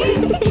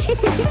Barbie.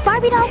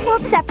 Barbie dolls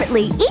sold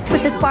separately, each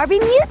with this Barbie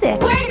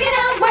music. Working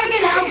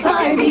out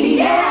Barbie,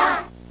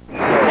 yeah.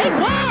 Hey,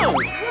 whoa!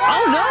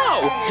 Oh, no!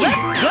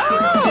 Let's go!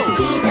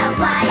 He's a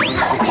flying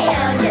hot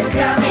potato, just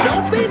throw him.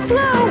 Don't be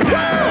slow!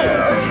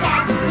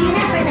 Whoa! You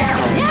never know.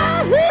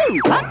 Yahoo!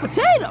 Hot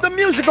potato! The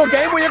musical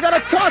game where you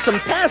gotta toss him,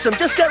 pass him,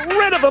 just get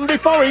rid of him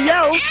before he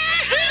yells.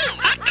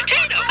 Hot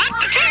potato, hot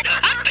potato,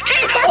 hot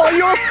potato. Oh,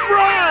 you're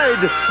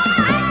fried!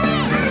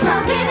 So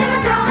give him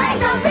a go and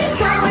don't be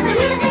slow when the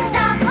music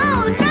stops.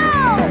 Oh no!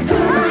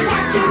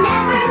 Catch you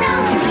never know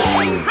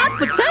again. Hot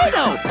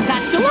potato!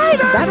 Catch you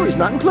later! Battery's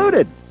not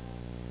included.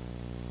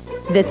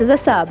 This is a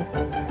sub.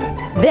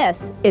 This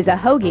is a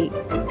hoagie.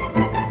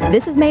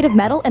 This is made of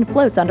metal and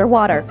floats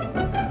underwater.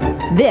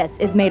 This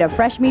is made of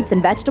fresh meats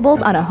and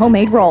vegetables on a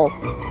homemade roll.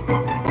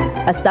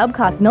 A sub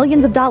costs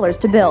millions of dollars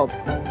to build.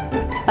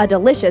 A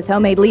delicious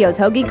homemade Leo's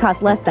hoagie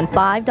costs less than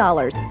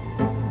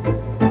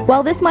 $5.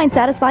 While this might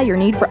satisfy your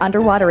need for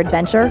underwater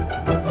adventure,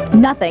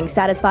 nothing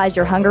satisfies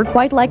your hunger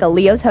quite like a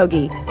Leo's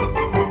hoagie.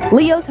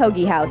 Leo's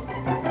Hoagie House.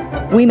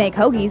 We make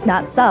hoagies,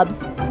 not subs,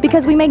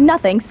 because we make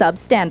nothing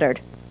substandard.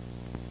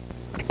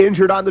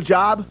 Injured on the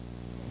job?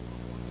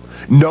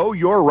 Know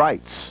your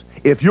rights.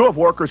 If you have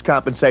workers'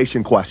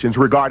 compensation questions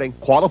regarding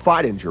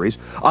qualified injuries,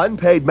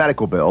 unpaid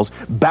medical bills,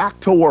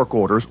 back-to-work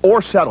orders,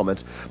 or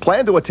settlements,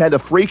 plan to attend a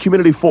free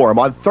community forum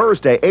on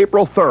Thursday,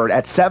 April 3rd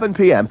at 7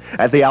 p.m.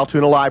 at the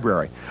Altoona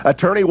Library.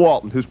 Attorney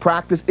Walton, whose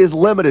practice is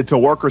limited to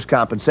workers'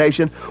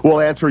 compensation, will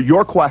answer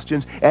your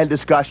questions and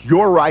discuss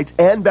your rights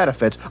and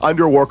benefits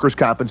under workers'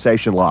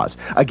 compensation laws.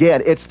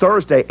 Again, it's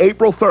Thursday,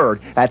 April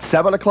 3rd at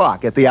 7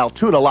 o'clock at the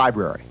Altoona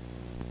Library.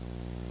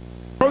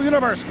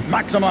 Universe,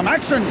 maximum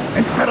action!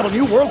 Incredible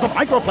new worlds of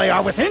microplay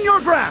are within your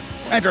grasp!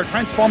 Enter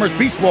Transformers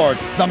Beast Wars.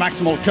 The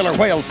Maximal Killer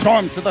Whale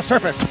storms to the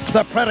surface.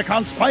 The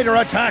Predacon Spider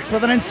attacks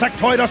with an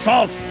insectoid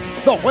assault.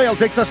 The whale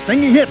takes a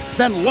stinging hit,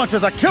 then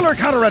launches a killer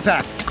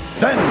counterattack.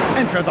 Then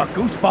enter the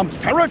Goosebumps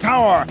Terror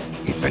Tower.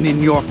 It's an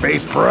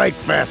in-your-face fright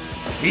fest.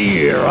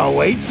 Fear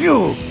awaits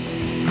you.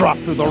 Drop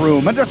through the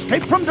room and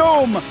escape from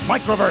Dome.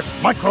 Microverse,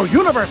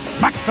 Micro-Universe,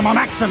 maximum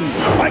action.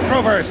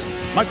 Microverse.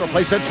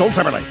 Microplay said sold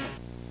separately.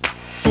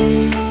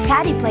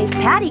 Patty plays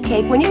patty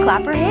cake when you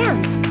clap her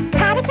hands.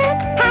 Patty cake?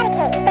 Patty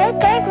cake. Big,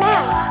 big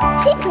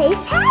mouth. She plays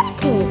patty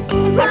cake. I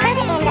put it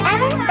in the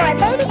oven for a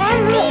baby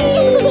and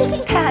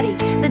me. Patty,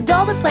 the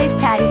doll that plays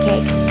patty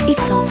cake.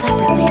 Each sold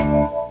separately.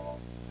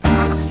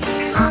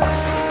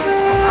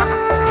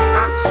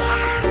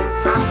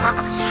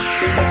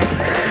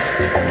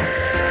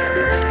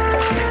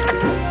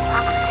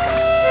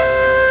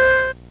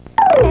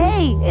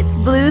 Hey, it's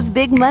Blue's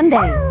Big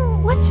Monday.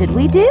 What should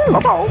we do?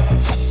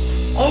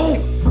 Oh!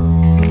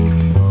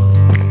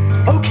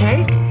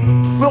 Okay,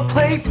 we'll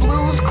play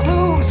Blue's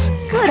Clues.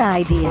 Good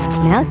idea.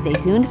 Now stay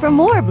tuned for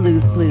more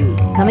Blue's Clues,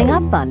 coming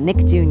up on Nick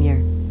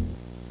Jr.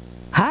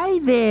 Hi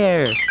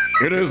there.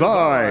 It is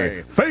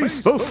I,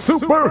 Face the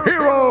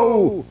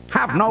Superhero.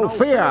 Have no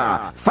fear.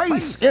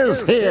 Face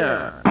is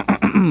here.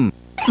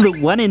 The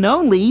one and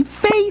only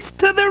Face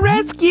to the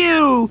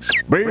rescue!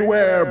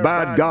 Beware,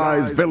 bad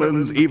guys,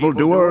 villains,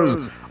 evildoers.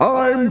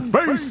 I'm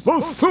Face the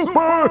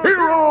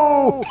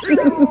Superhero!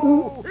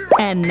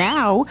 And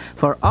now,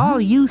 for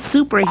all you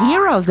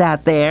superheroes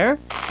out there,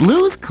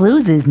 Blue's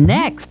Clues is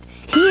next,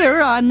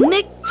 here on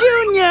Nick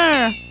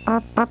Jr.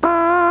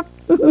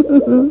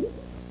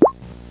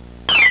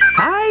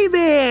 Hi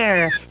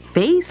there!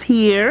 Face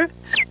here.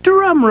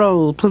 Drum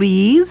roll,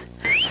 please.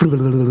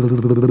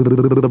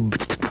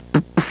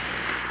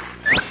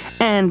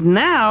 And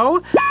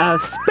now, a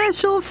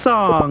special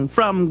song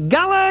from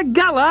Gullah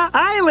Gullah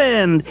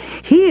Island,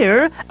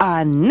 here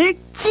on Nick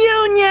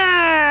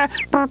Jr.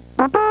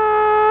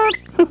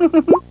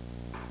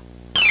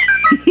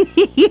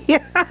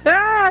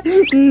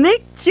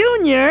 Nick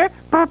Jr.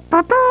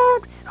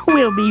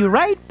 We'll be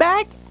right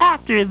back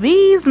after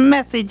these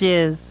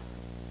messages.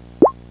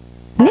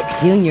 Nick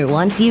Jr.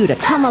 wants you to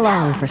come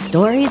along for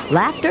stories,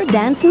 laughter,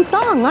 dance, and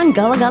song on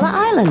Gullah Gullah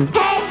Island.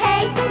 Hey,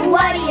 hey,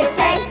 what do you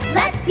say?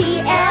 Let's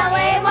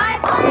P-L-A-Y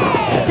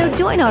play! So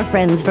join our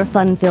friends for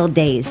fun-filled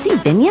days. See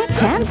Binya,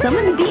 chant some,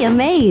 and be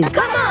amazed.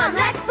 Come on,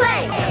 let's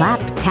play! Clap,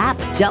 tap,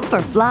 jump,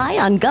 or fly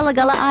on Gullah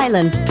Gullah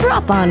Island.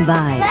 Drop on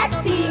by.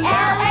 Let's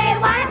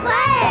P-L-A-Y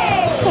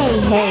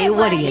play! Hey,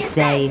 what do you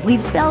say?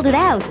 We've spelled it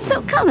out,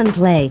 so come and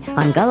play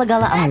on Gullah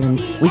Gullah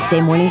Island.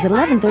 Weekday mornings at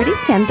 11:30,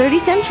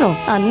 10:30 Central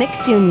on Nick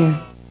Jr.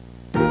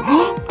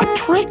 A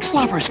Tricks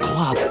Lovers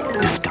Club.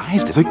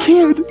 Disguised as a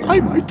kid.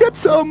 I might get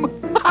some.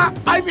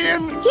 I'm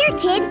in. Here,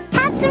 kids,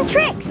 have some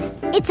tricks.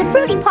 It's a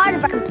fruity part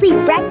of our complete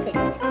breakfast.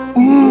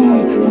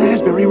 Ooh,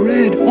 raspberry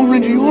red,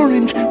 orangey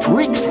orange.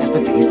 Tricks has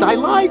the taste I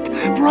like.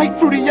 Bright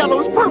fruity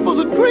yellows, purples,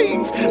 and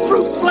greens.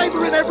 Fruit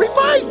flavor in every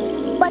bite.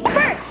 But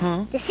first,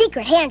 the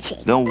secret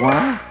handshake. The what?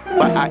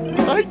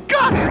 I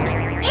got it.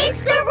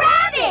 It's the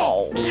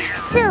rabbit!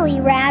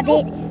 Silly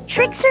rabbit.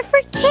 Tricks are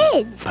for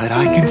kids. But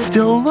I can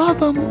still love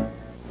them.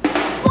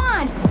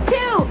 1,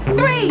 2,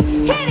 3,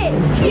 hit it!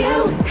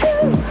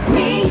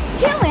 Me,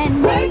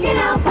 and working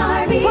out,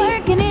 Barbie.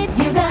 Working it,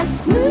 you got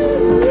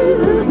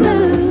smooth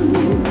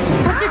moves.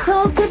 Put your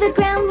toes to the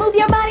ground, move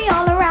your body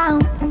all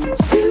around.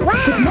 Shoot,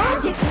 wow.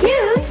 Magic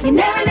shoes, you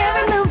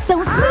never move. So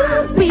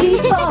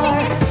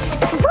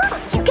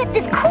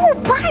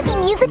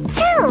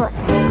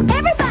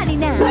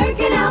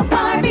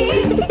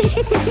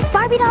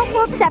Barbie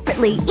dolls sold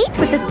separately, each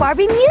with this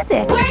Barbie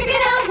music. Work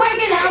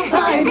it out,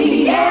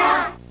 Barbie,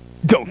 yeah!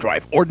 Don't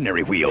drive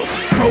ordinary wheels.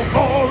 Go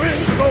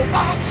orange, go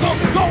awesome,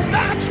 go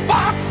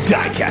Matchbox!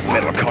 Die-cast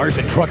metal cars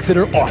and trucks that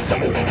are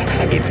awesome.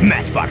 It's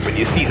Matchbox when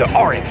you see the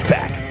orange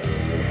back.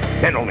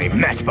 And only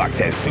Matchbox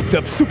has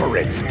souped-up super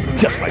rigs,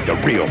 just like the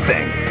real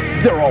thing.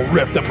 They're all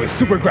revved up with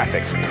super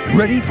graphics,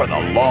 ready for the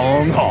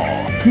long haul.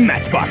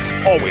 Matchbox,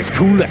 always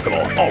cool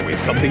leftable, always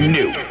something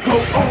new. Go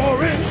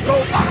orange,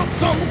 go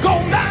awesome, go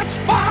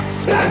Matchbox!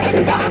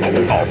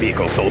 All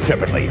vehicles sold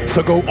separately,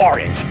 so go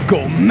orange,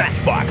 go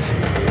Matchbox.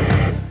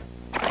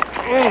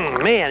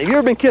 Man, have you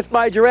ever been kissed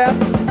by a giraffe?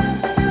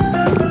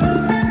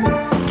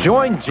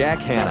 Join Jack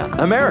Hanna,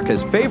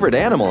 America's favorite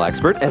animal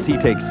expert, as he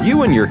takes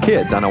you and your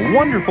kids on a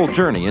wonderful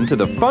journey into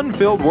the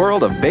fun-filled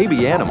world of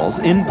baby animals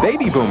in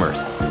Baby Boomers.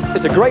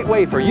 It's a great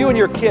way for you and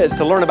your kids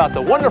to learn about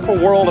the wonderful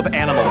world of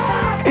animals.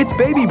 It's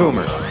Baby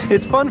Boomers.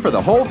 It's fun for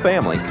the whole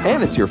family,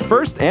 and it's your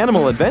first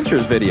Animal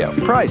Adventures video,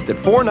 priced at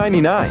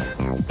 $4.99.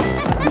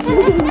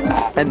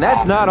 And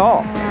that's not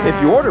all. If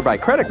you order by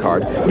credit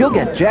card, you'll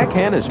get Jack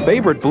Hanna's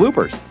favorite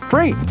bloopers,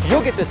 free.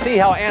 You'll get to see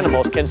how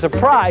animals can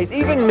surprise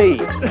even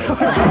me.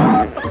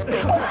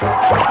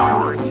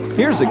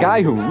 Here's a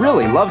guy who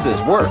really loves his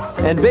work,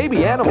 and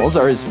baby animals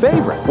are his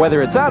favorite.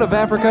 Whether it's out of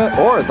Africa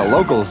or at the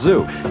local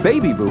zoo,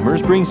 Baby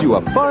Boomers brings you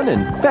a fun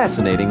and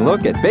fascinating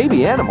look at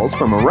baby animals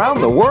from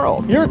around the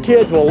world. Your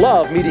kids will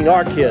love meeting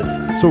our kids.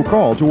 So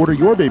call to order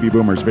your Baby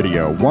Boomers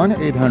video,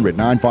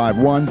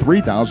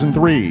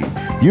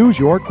 1-800-951-3003. Use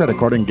your credit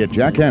card and get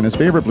Jack Hanna's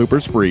favorite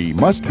bloopers free.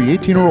 Must be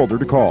 18 or older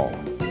to call.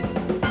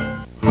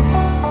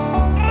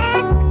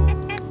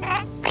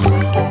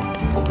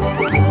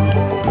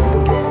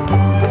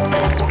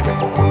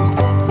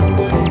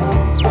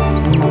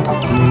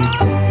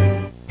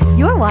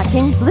 You're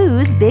watching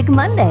Blues Big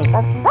Monday,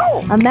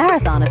 a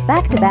marathon of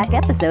back-to-back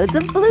episodes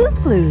of Blues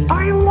Clues.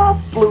 I love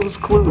Blues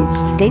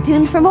Clues. Stay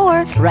tuned for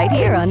more, right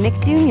here on Nick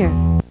Jr.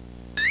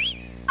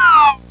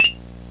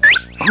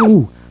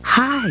 Oh,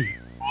 hi.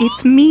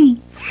 It's me,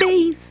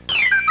 Face.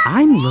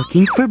 I'm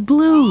looking for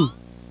Blue.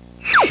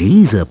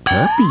 She's a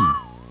puppy.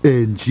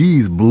 And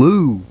she's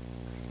blue.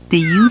 Do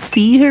you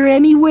see her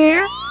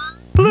anywhere?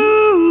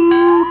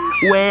 Blue,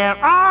 where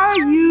are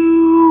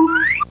you?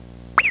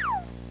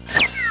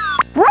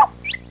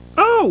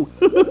 Oh!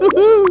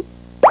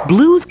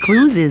 Blues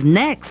Clues is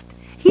next,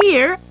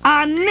 here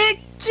on Nick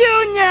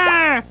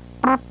Jr.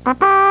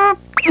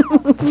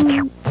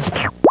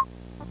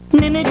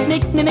 Nick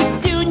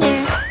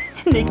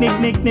Jr. Nick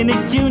Jr.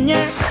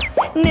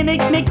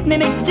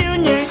 Nick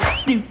Jr.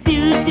 Do do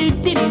do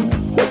do do.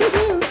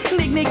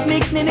 Nick Jr.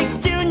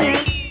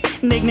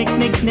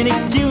 Nick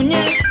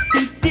Jr.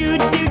 Do do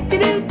do do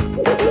do.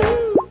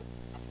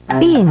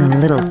 Being a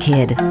little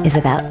kid is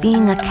about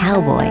being a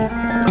cowboy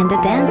and a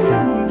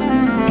dancer.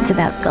 It's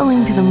about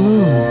going to the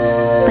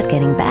moon, but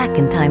getting back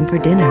in time for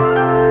dinner.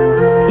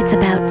 It's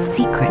about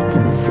secrets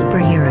and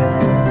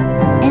superheroes,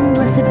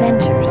 endless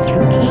adventures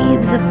through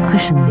caves of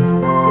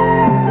cushions.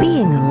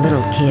 Being a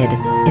little kid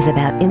is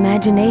about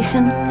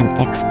imagination and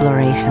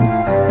exploration.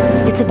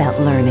 It's about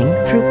learning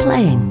through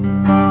playing.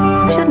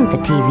 Shouldn't the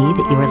TV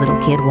that your little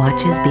kid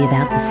watches be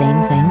about the same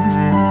things?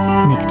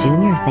 Nick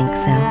Jr. thinks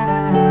so.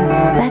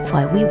 That's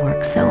why we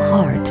work so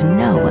hard to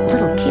know what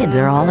little kids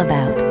are all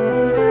about.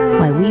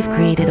 Why we've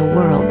created a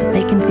world that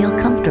they can feel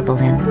comfortable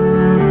in.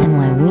 And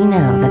why we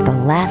know that the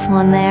last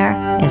one there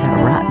is a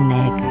rotten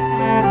egg.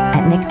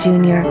 At Nick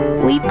Jr.,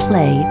 we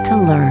play to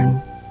learn.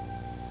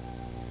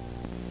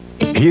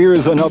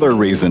 Here's another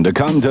reason to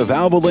come to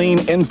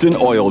Valvoline Instant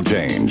Oil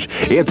Change.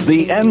 It's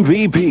the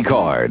MVP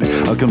card,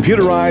 a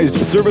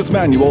computerized service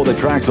manual that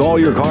tracks all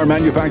your car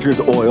manufacturer's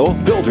oil,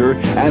 filter,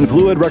 and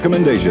fluid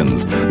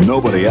recommendations.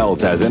 Nobody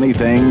else has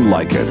anything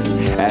like it.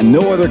 And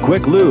no other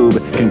quick lube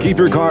can keep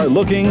your car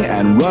looking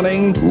and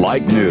running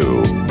like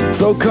new.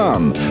 So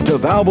come to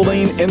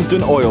Valvoline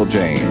Instant Oil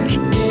Change,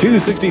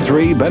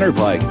 263 Benner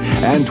Pike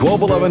and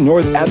 1211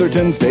 North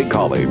Atherton State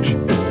College.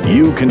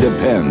 You can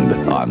depend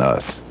on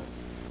us.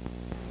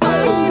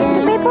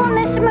 People in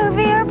this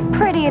movie are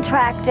pretty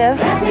attractive.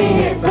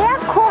 They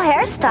have cool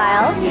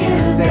hairstyles.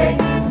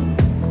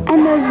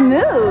 And those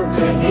moves.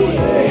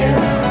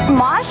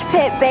 Mosh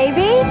pit,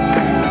 baby.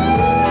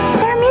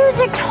 Their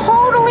music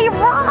totally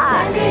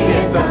rocks.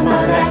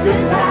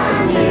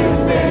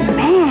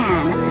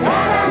 Man,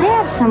 they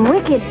have some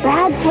wicked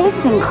bad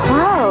taste in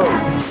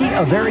clothes. See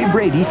a Very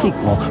Brady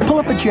sequel. Pull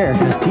up a chair,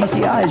 because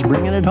TCI is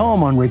bringing it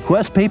home on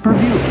request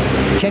pay-per-view.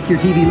 Check your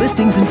TV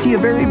listings and see a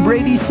Very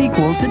Brady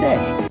sequel today.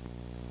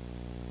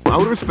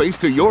 Outer space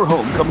to your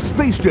home comes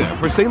Space Jam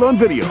for sale on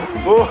video.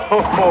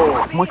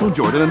 Whoa. Michael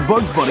Jordan and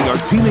Bugs Bunny are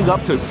teaming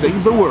up to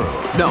save the world.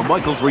 Now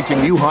Michael's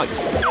reaching new heights,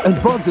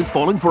 and Bugs is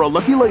falling for a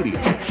lucky lady.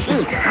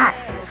 Space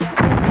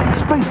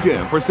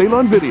Jam for sale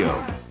on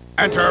video.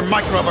 Enter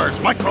Microverse,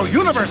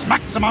 Micro-Universe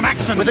Maximum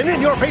Action with an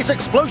in-your-face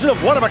explosion of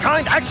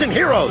one-of-a-kind action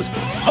heroes.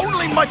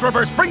 Only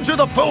Microverse brings you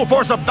the full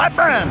force of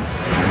Batman.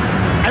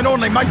 And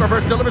only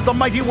Microverse delivers the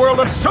mighty world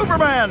of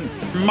Superman.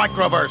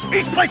 Microverse,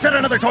 each place at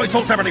another toy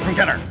sold separately from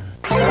Kenner.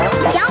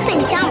 Jump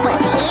and jump was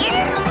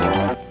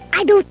here?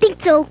 I don't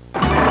think so.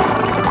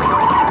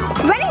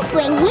 Running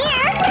swing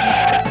here?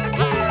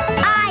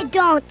 I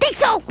don't think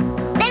so.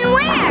 Then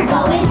where?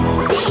 Going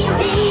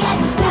DZ at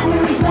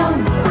Discovery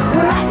Zone,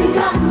 where I can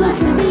cut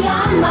loose and be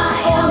on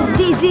my own.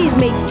 DZ's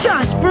made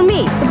just for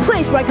me. A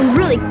place where I can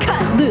really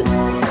cut loose.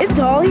 It's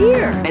all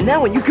here. And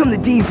now when you come to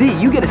DZ,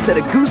 you get a set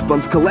of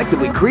Goosebumps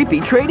Collectively Creepy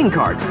trading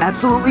cards.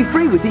 Absolutely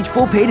free with each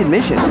full paid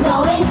admission. I'm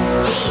going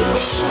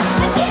DZ,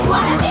 the kids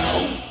wanna be.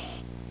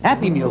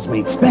 Happy Meals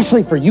made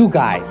specially for you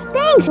guys.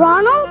 Thanks,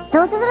 Ronald.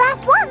 Those are the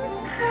last ones.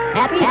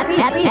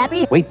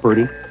 Happy. Wait,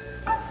 Bertie.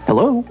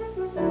 Hello?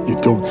 You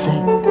don't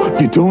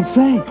say. You don't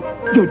say.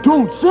 You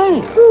don't say.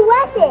 Who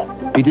was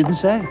it? He didn't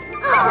say.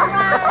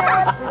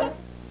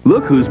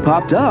 Look who's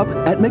popped up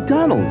at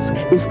McDonald's.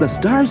 It's the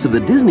stars of the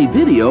Disney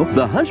video,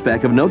 The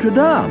Hunchback of Notre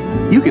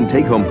Dame. You can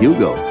take home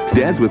Hugo,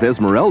 dance with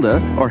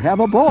Esmeralda, or have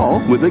a ball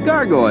with the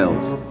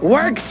Gargoyles.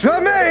 Works for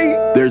me!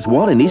 There's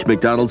one in each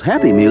McDonald's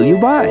Happy Meal you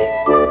buy.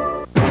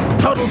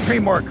 Total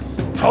teamwork,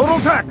 total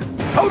tech,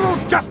 total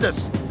justice.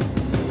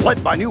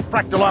 Led by new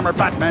Fractal Armor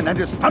Batman and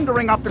his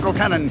thundering optical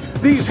cannon,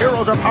 these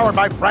heroes are powered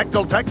by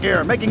Fractal Tech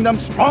gear, making them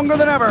stronger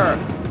than ever.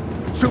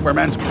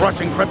 Superman's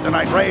crushing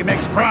kryptonite ray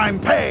makes crime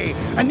pay,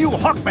 and new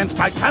Hawkman's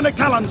titanic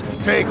talons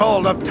take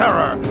hold of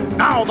terror.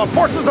 Now the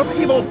forces of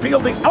evil feel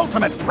the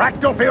ultimate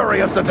fractal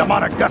fury as the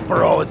demonic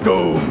Despero is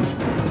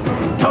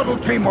doomed. Total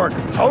teamwork,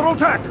 total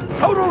tech,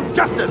 total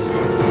justice.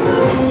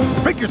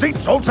 Figures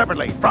each sold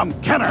separately from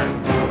Kenner.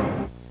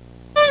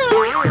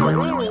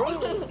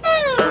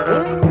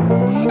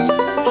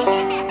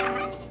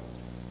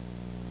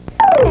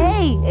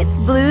 Hey, it's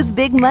Blue's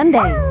Big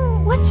Monday.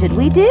 What should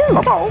we do?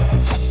 Oh!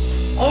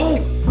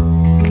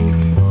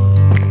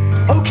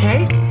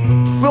 Okay,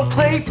 we'll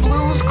play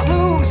Blue's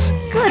Clues.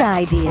 Good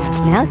idea.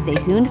 Now stay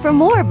tuned for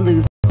more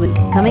Blue's Clues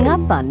coming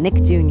up on Nick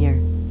Jr.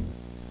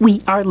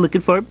 We are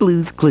looking for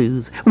Blue's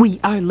Clues. We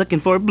are looking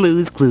for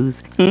Blue's Clues.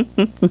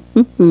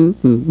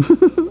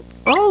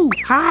 Oh,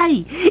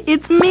 hi.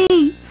 It's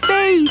me,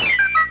 Faith.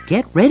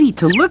 Get ready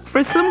to look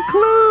for some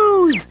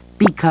clues,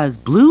 because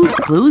Blue's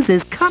Clues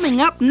is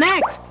coming up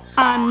next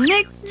on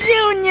Nick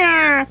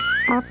Jr.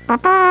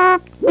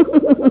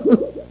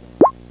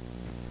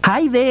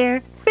 Hi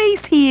there,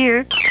 Face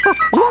here.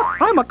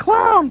 Look, I'm a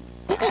clown.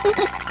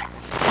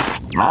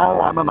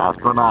 Now I'm an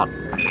astronaut.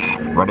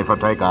 Ready for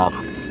takeoff.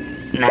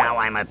 Now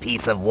I'm a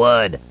piece of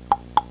wood.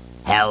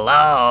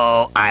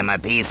 Hello, I'm a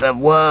piece of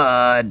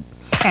wood.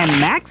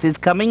 And Max is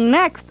coming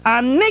next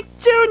on Nick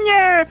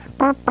Jr.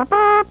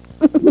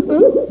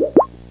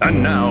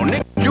 And now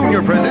Nick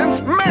Jr.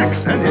 presents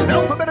Max and his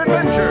Alphabet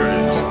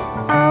Adventures.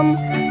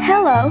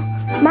 Hello.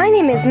 My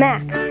name is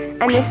Max,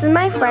 and this is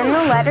my friend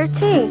the letter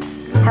T.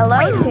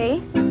 Hello,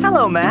 T.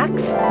 Hello, Max.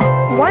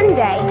 One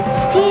day,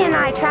 T and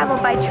I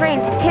traveled by train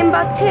to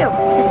Timbuktu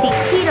to see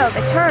Tito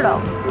the turtle.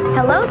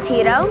 Hello,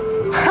 Tito.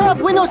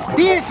 Buenos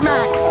dias,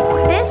 Max.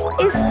 This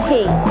is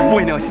T.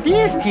 Buenos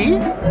dias, T.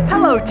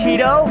 Hello,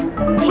 Tito.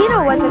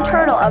 Tito was a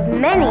turtle of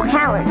many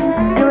talents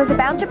and was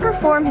about to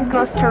perform his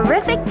most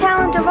terrific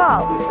talent of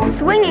all,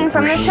 swinging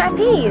from the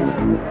trapeze.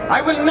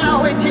 I will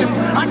now attempt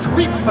a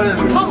triple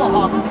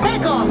tomahawk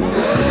takeoff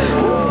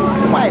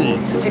while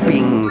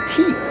sipping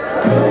tea.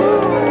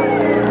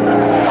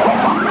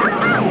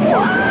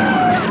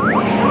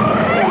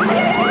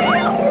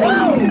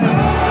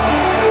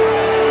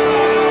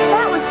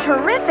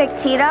 Terrific,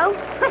 Tito.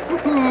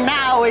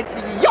 Now it's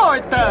your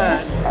turn.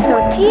 So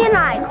T and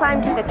I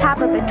climbed to the top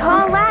of the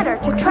tall ladder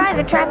to try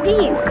the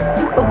trapeze.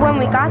 But when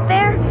we got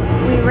there,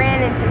 we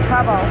ran into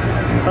trouble.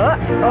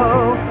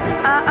 Uh-oh.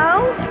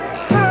 Uh-oh?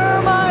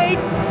 Termite!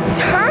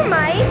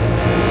 Termite?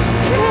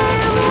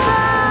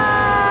 Timber!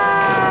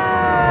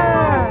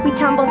 We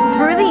tumbled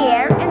through the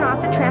air and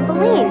off the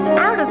trampoline,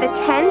 out of the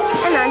tent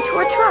and onto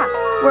a truck,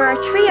 where a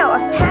trio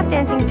of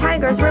tap-dancing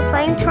tigers were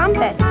playing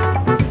trumpet.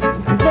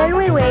 Then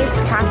we waved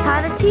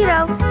ta-ta to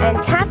Tito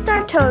and tapped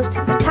our toes to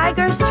the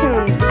Tigers'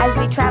 tunes as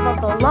we traveled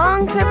the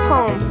long trip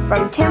home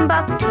from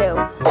Timbuktu.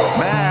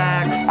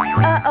 Max!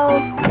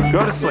 Uh-oh.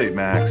 Go to sleep,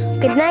 Max.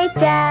 Good night,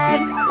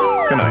 Dad.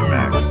 Good night,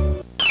 Max.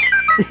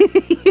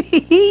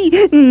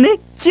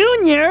 Nick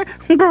Jr.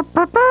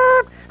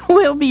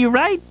 We'll be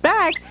right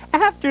back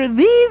after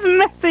these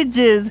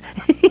messages.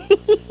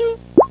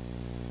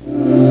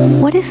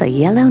 What if a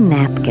yellow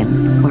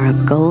napkin were a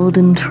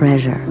golden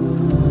treasure,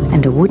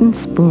 and a wooden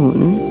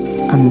spoon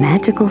a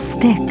magical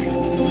stick?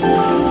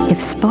 If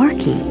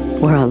Sparky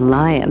were a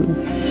lion,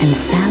 and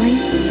Sally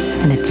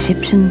an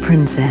Egyptian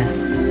princess?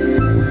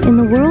 In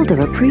the world of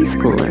a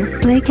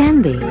preschooler, they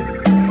can be.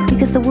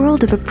 Because the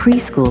world of a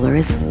preschooler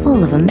is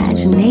full of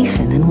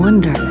imagination and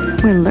wonder,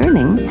 where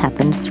learning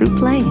happens through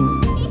playing.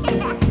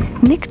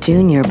 Nick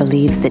Jr.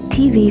 believes that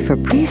TV for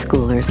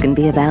preschoolers can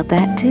be about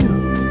that too.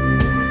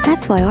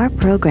 That's why our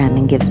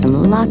programming gives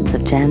them lots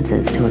of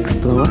chances to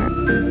explore,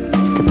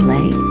 to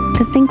play,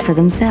 to think for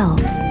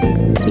themselves.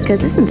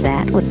 Because isn't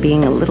that what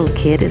being a little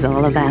kid is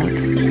all about?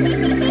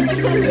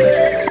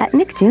 At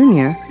Nick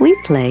Jr., we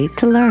play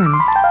to learn.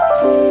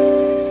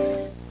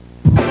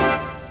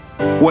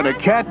 When a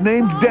cat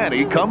named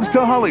Danny comes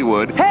to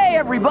Hollywood, Hey,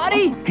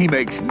 everybody! he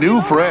makes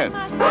new friends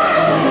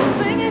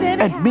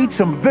and meets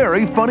some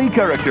very funny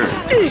characters.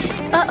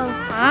 Uh-oh,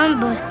 I'm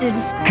busted.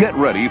 Get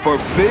ready for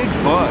big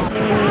fun.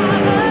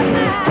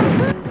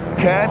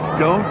 Cats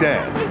Don't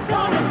Dance.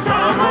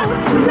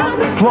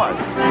 Plus,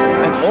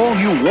 an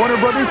all-new Warner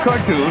Brothers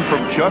cartoon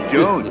from Chuck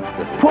Jones.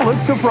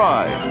 Pulitzer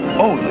Prize.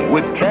 Only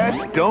with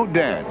Cats Don't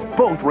Dance.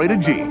 Both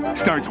rated G.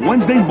 Starts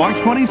Wednesday, March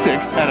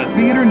 26th at a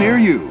theater near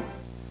you.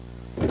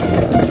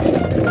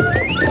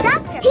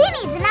 Doctor, he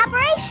needs an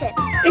operation.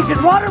 Is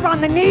it water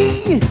on the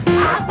knee?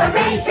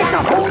 Operation. It's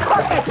a whole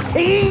bucket.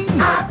 Pee.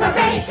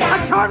 Operation.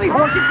 A Charlie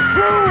horse is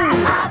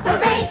true.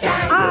 Operation.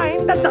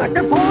 I'm the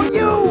doctor for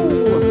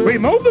you.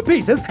 Remove the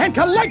pieces and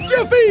collect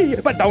your fee.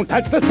 But don't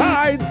touch the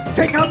sides.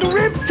 Take out the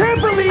ribs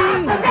carefully.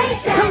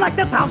 Operation. Collect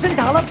a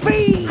 $1,000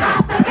 fee.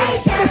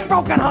 Operation. This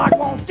broken heart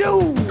won't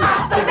do.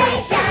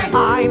 Operation.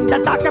 I'm the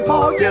doctor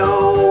for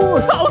you.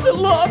 How's it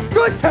look?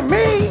 Good to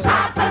me.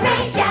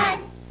 Operation.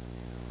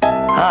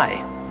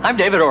 Hi, I'm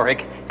David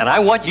Orrick, and I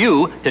want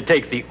you to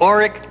take the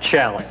Orrick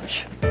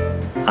Challenge.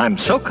 I'm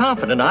so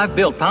confident I've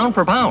built pound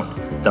for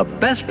pound the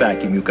best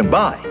vacuum you can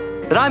buy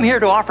that I'm here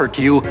to offer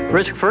to you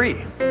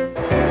risk-free.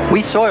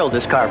 We soiled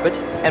this carpet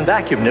and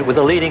vacuumed it with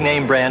a leading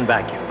name brand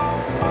vacuum.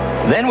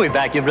 Then we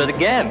vacuumed it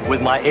again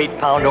with my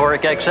 8-pound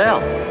Orrick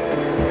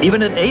XL.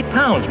 Even at 8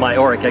 pounds, my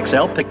Orrick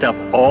XL picked up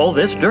all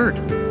this dirt.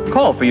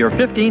 Call for your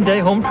 15-day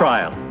home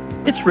trial.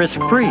 It's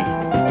risk-free.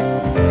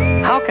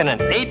 How can an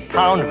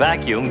 8-pound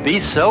vacuum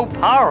be so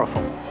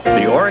powerful?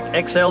 The Orrick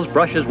XL's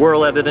brushes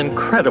whirl at an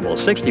incredible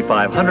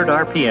 6,500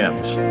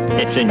 RPMs.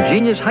 Its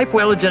ingenious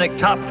hypoallergenic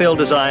top-fill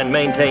design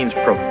maintains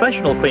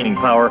professional cleaning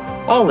power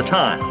all the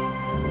time.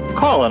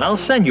 Call and I'll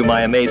send you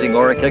my amazing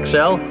Orrick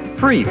XL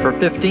free for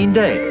 15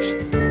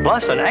 days.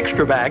 Plus an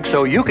extra bag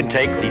so you can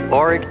take the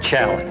Orrick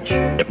Challenge.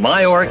 If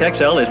my Orrick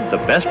XL isn't the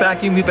best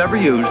vacuum you've ever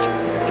used,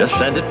 just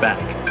send it back.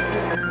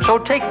 So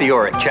take the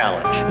Orrick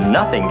Challenge.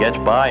 Nothing gets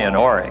by an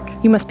Orrick.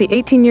 You must be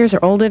 18 years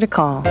or older to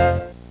call.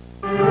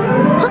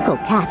 Huckle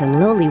Cat and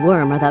Lowly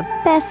Worm are the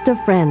best of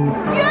friends.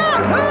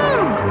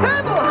 Yahoo!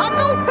 Pebble,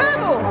 Huckle,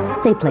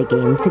 Pebble! They play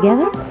games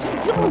together.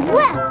 To the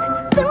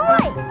left, the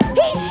right.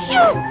 He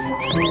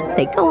shoots.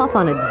 They go off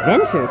on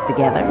adventures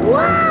together.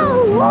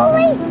 Wow,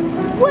 Lolly.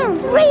 We're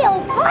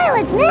real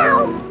pilots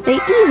now. They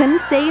even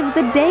save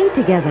the day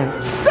together.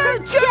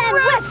 Search and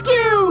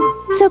rescue!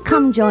 So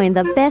come join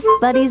the best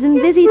buddies in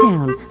Busy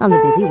Town on the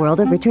Busy World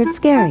of Richard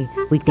Scarry.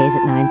 Weekdays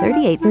at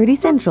 9:30, 8:30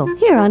 Central,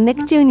 here on Nick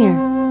Jr.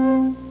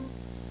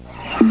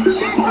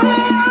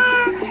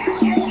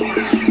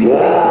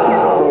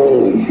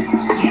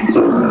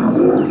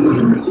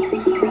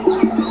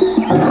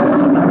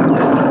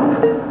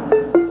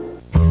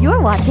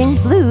 You're watching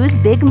Blues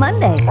Big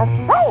Monday,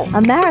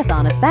 a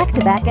marathon of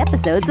back-to-back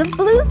episodes of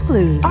Blues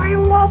Clues. I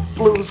love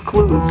Blues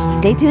Clues.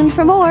 Stay tuned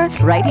for more,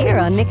 right here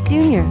on Nick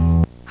Jr.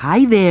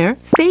 Hi there,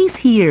 Face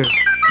here.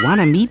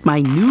 Wanna meet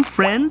my new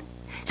friend?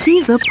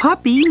 She's a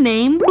puppy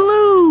named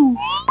Blue.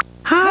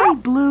 Hi,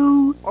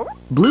 Blue.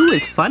 Blue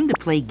is fun to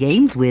play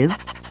games with.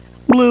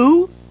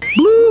 Blue?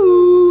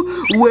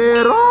 Blue,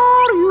 where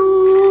are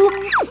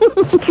you?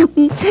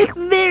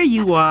 There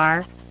you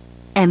are.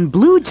 And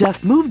Blue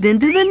just moved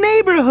into the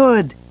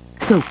neighborhood.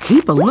 So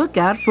keep a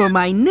lookout for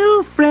my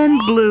new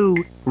friend Blue,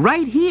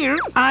 right here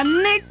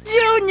on Nick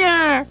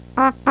Jr.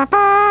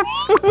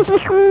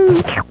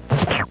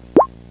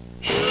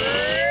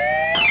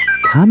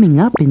 Coming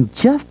up in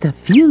just a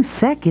few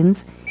seconds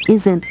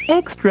is an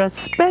extra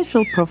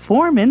special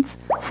performance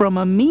from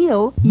a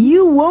meal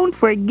you won't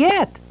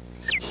forget.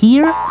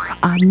 Here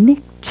on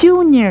Nick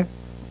Jr.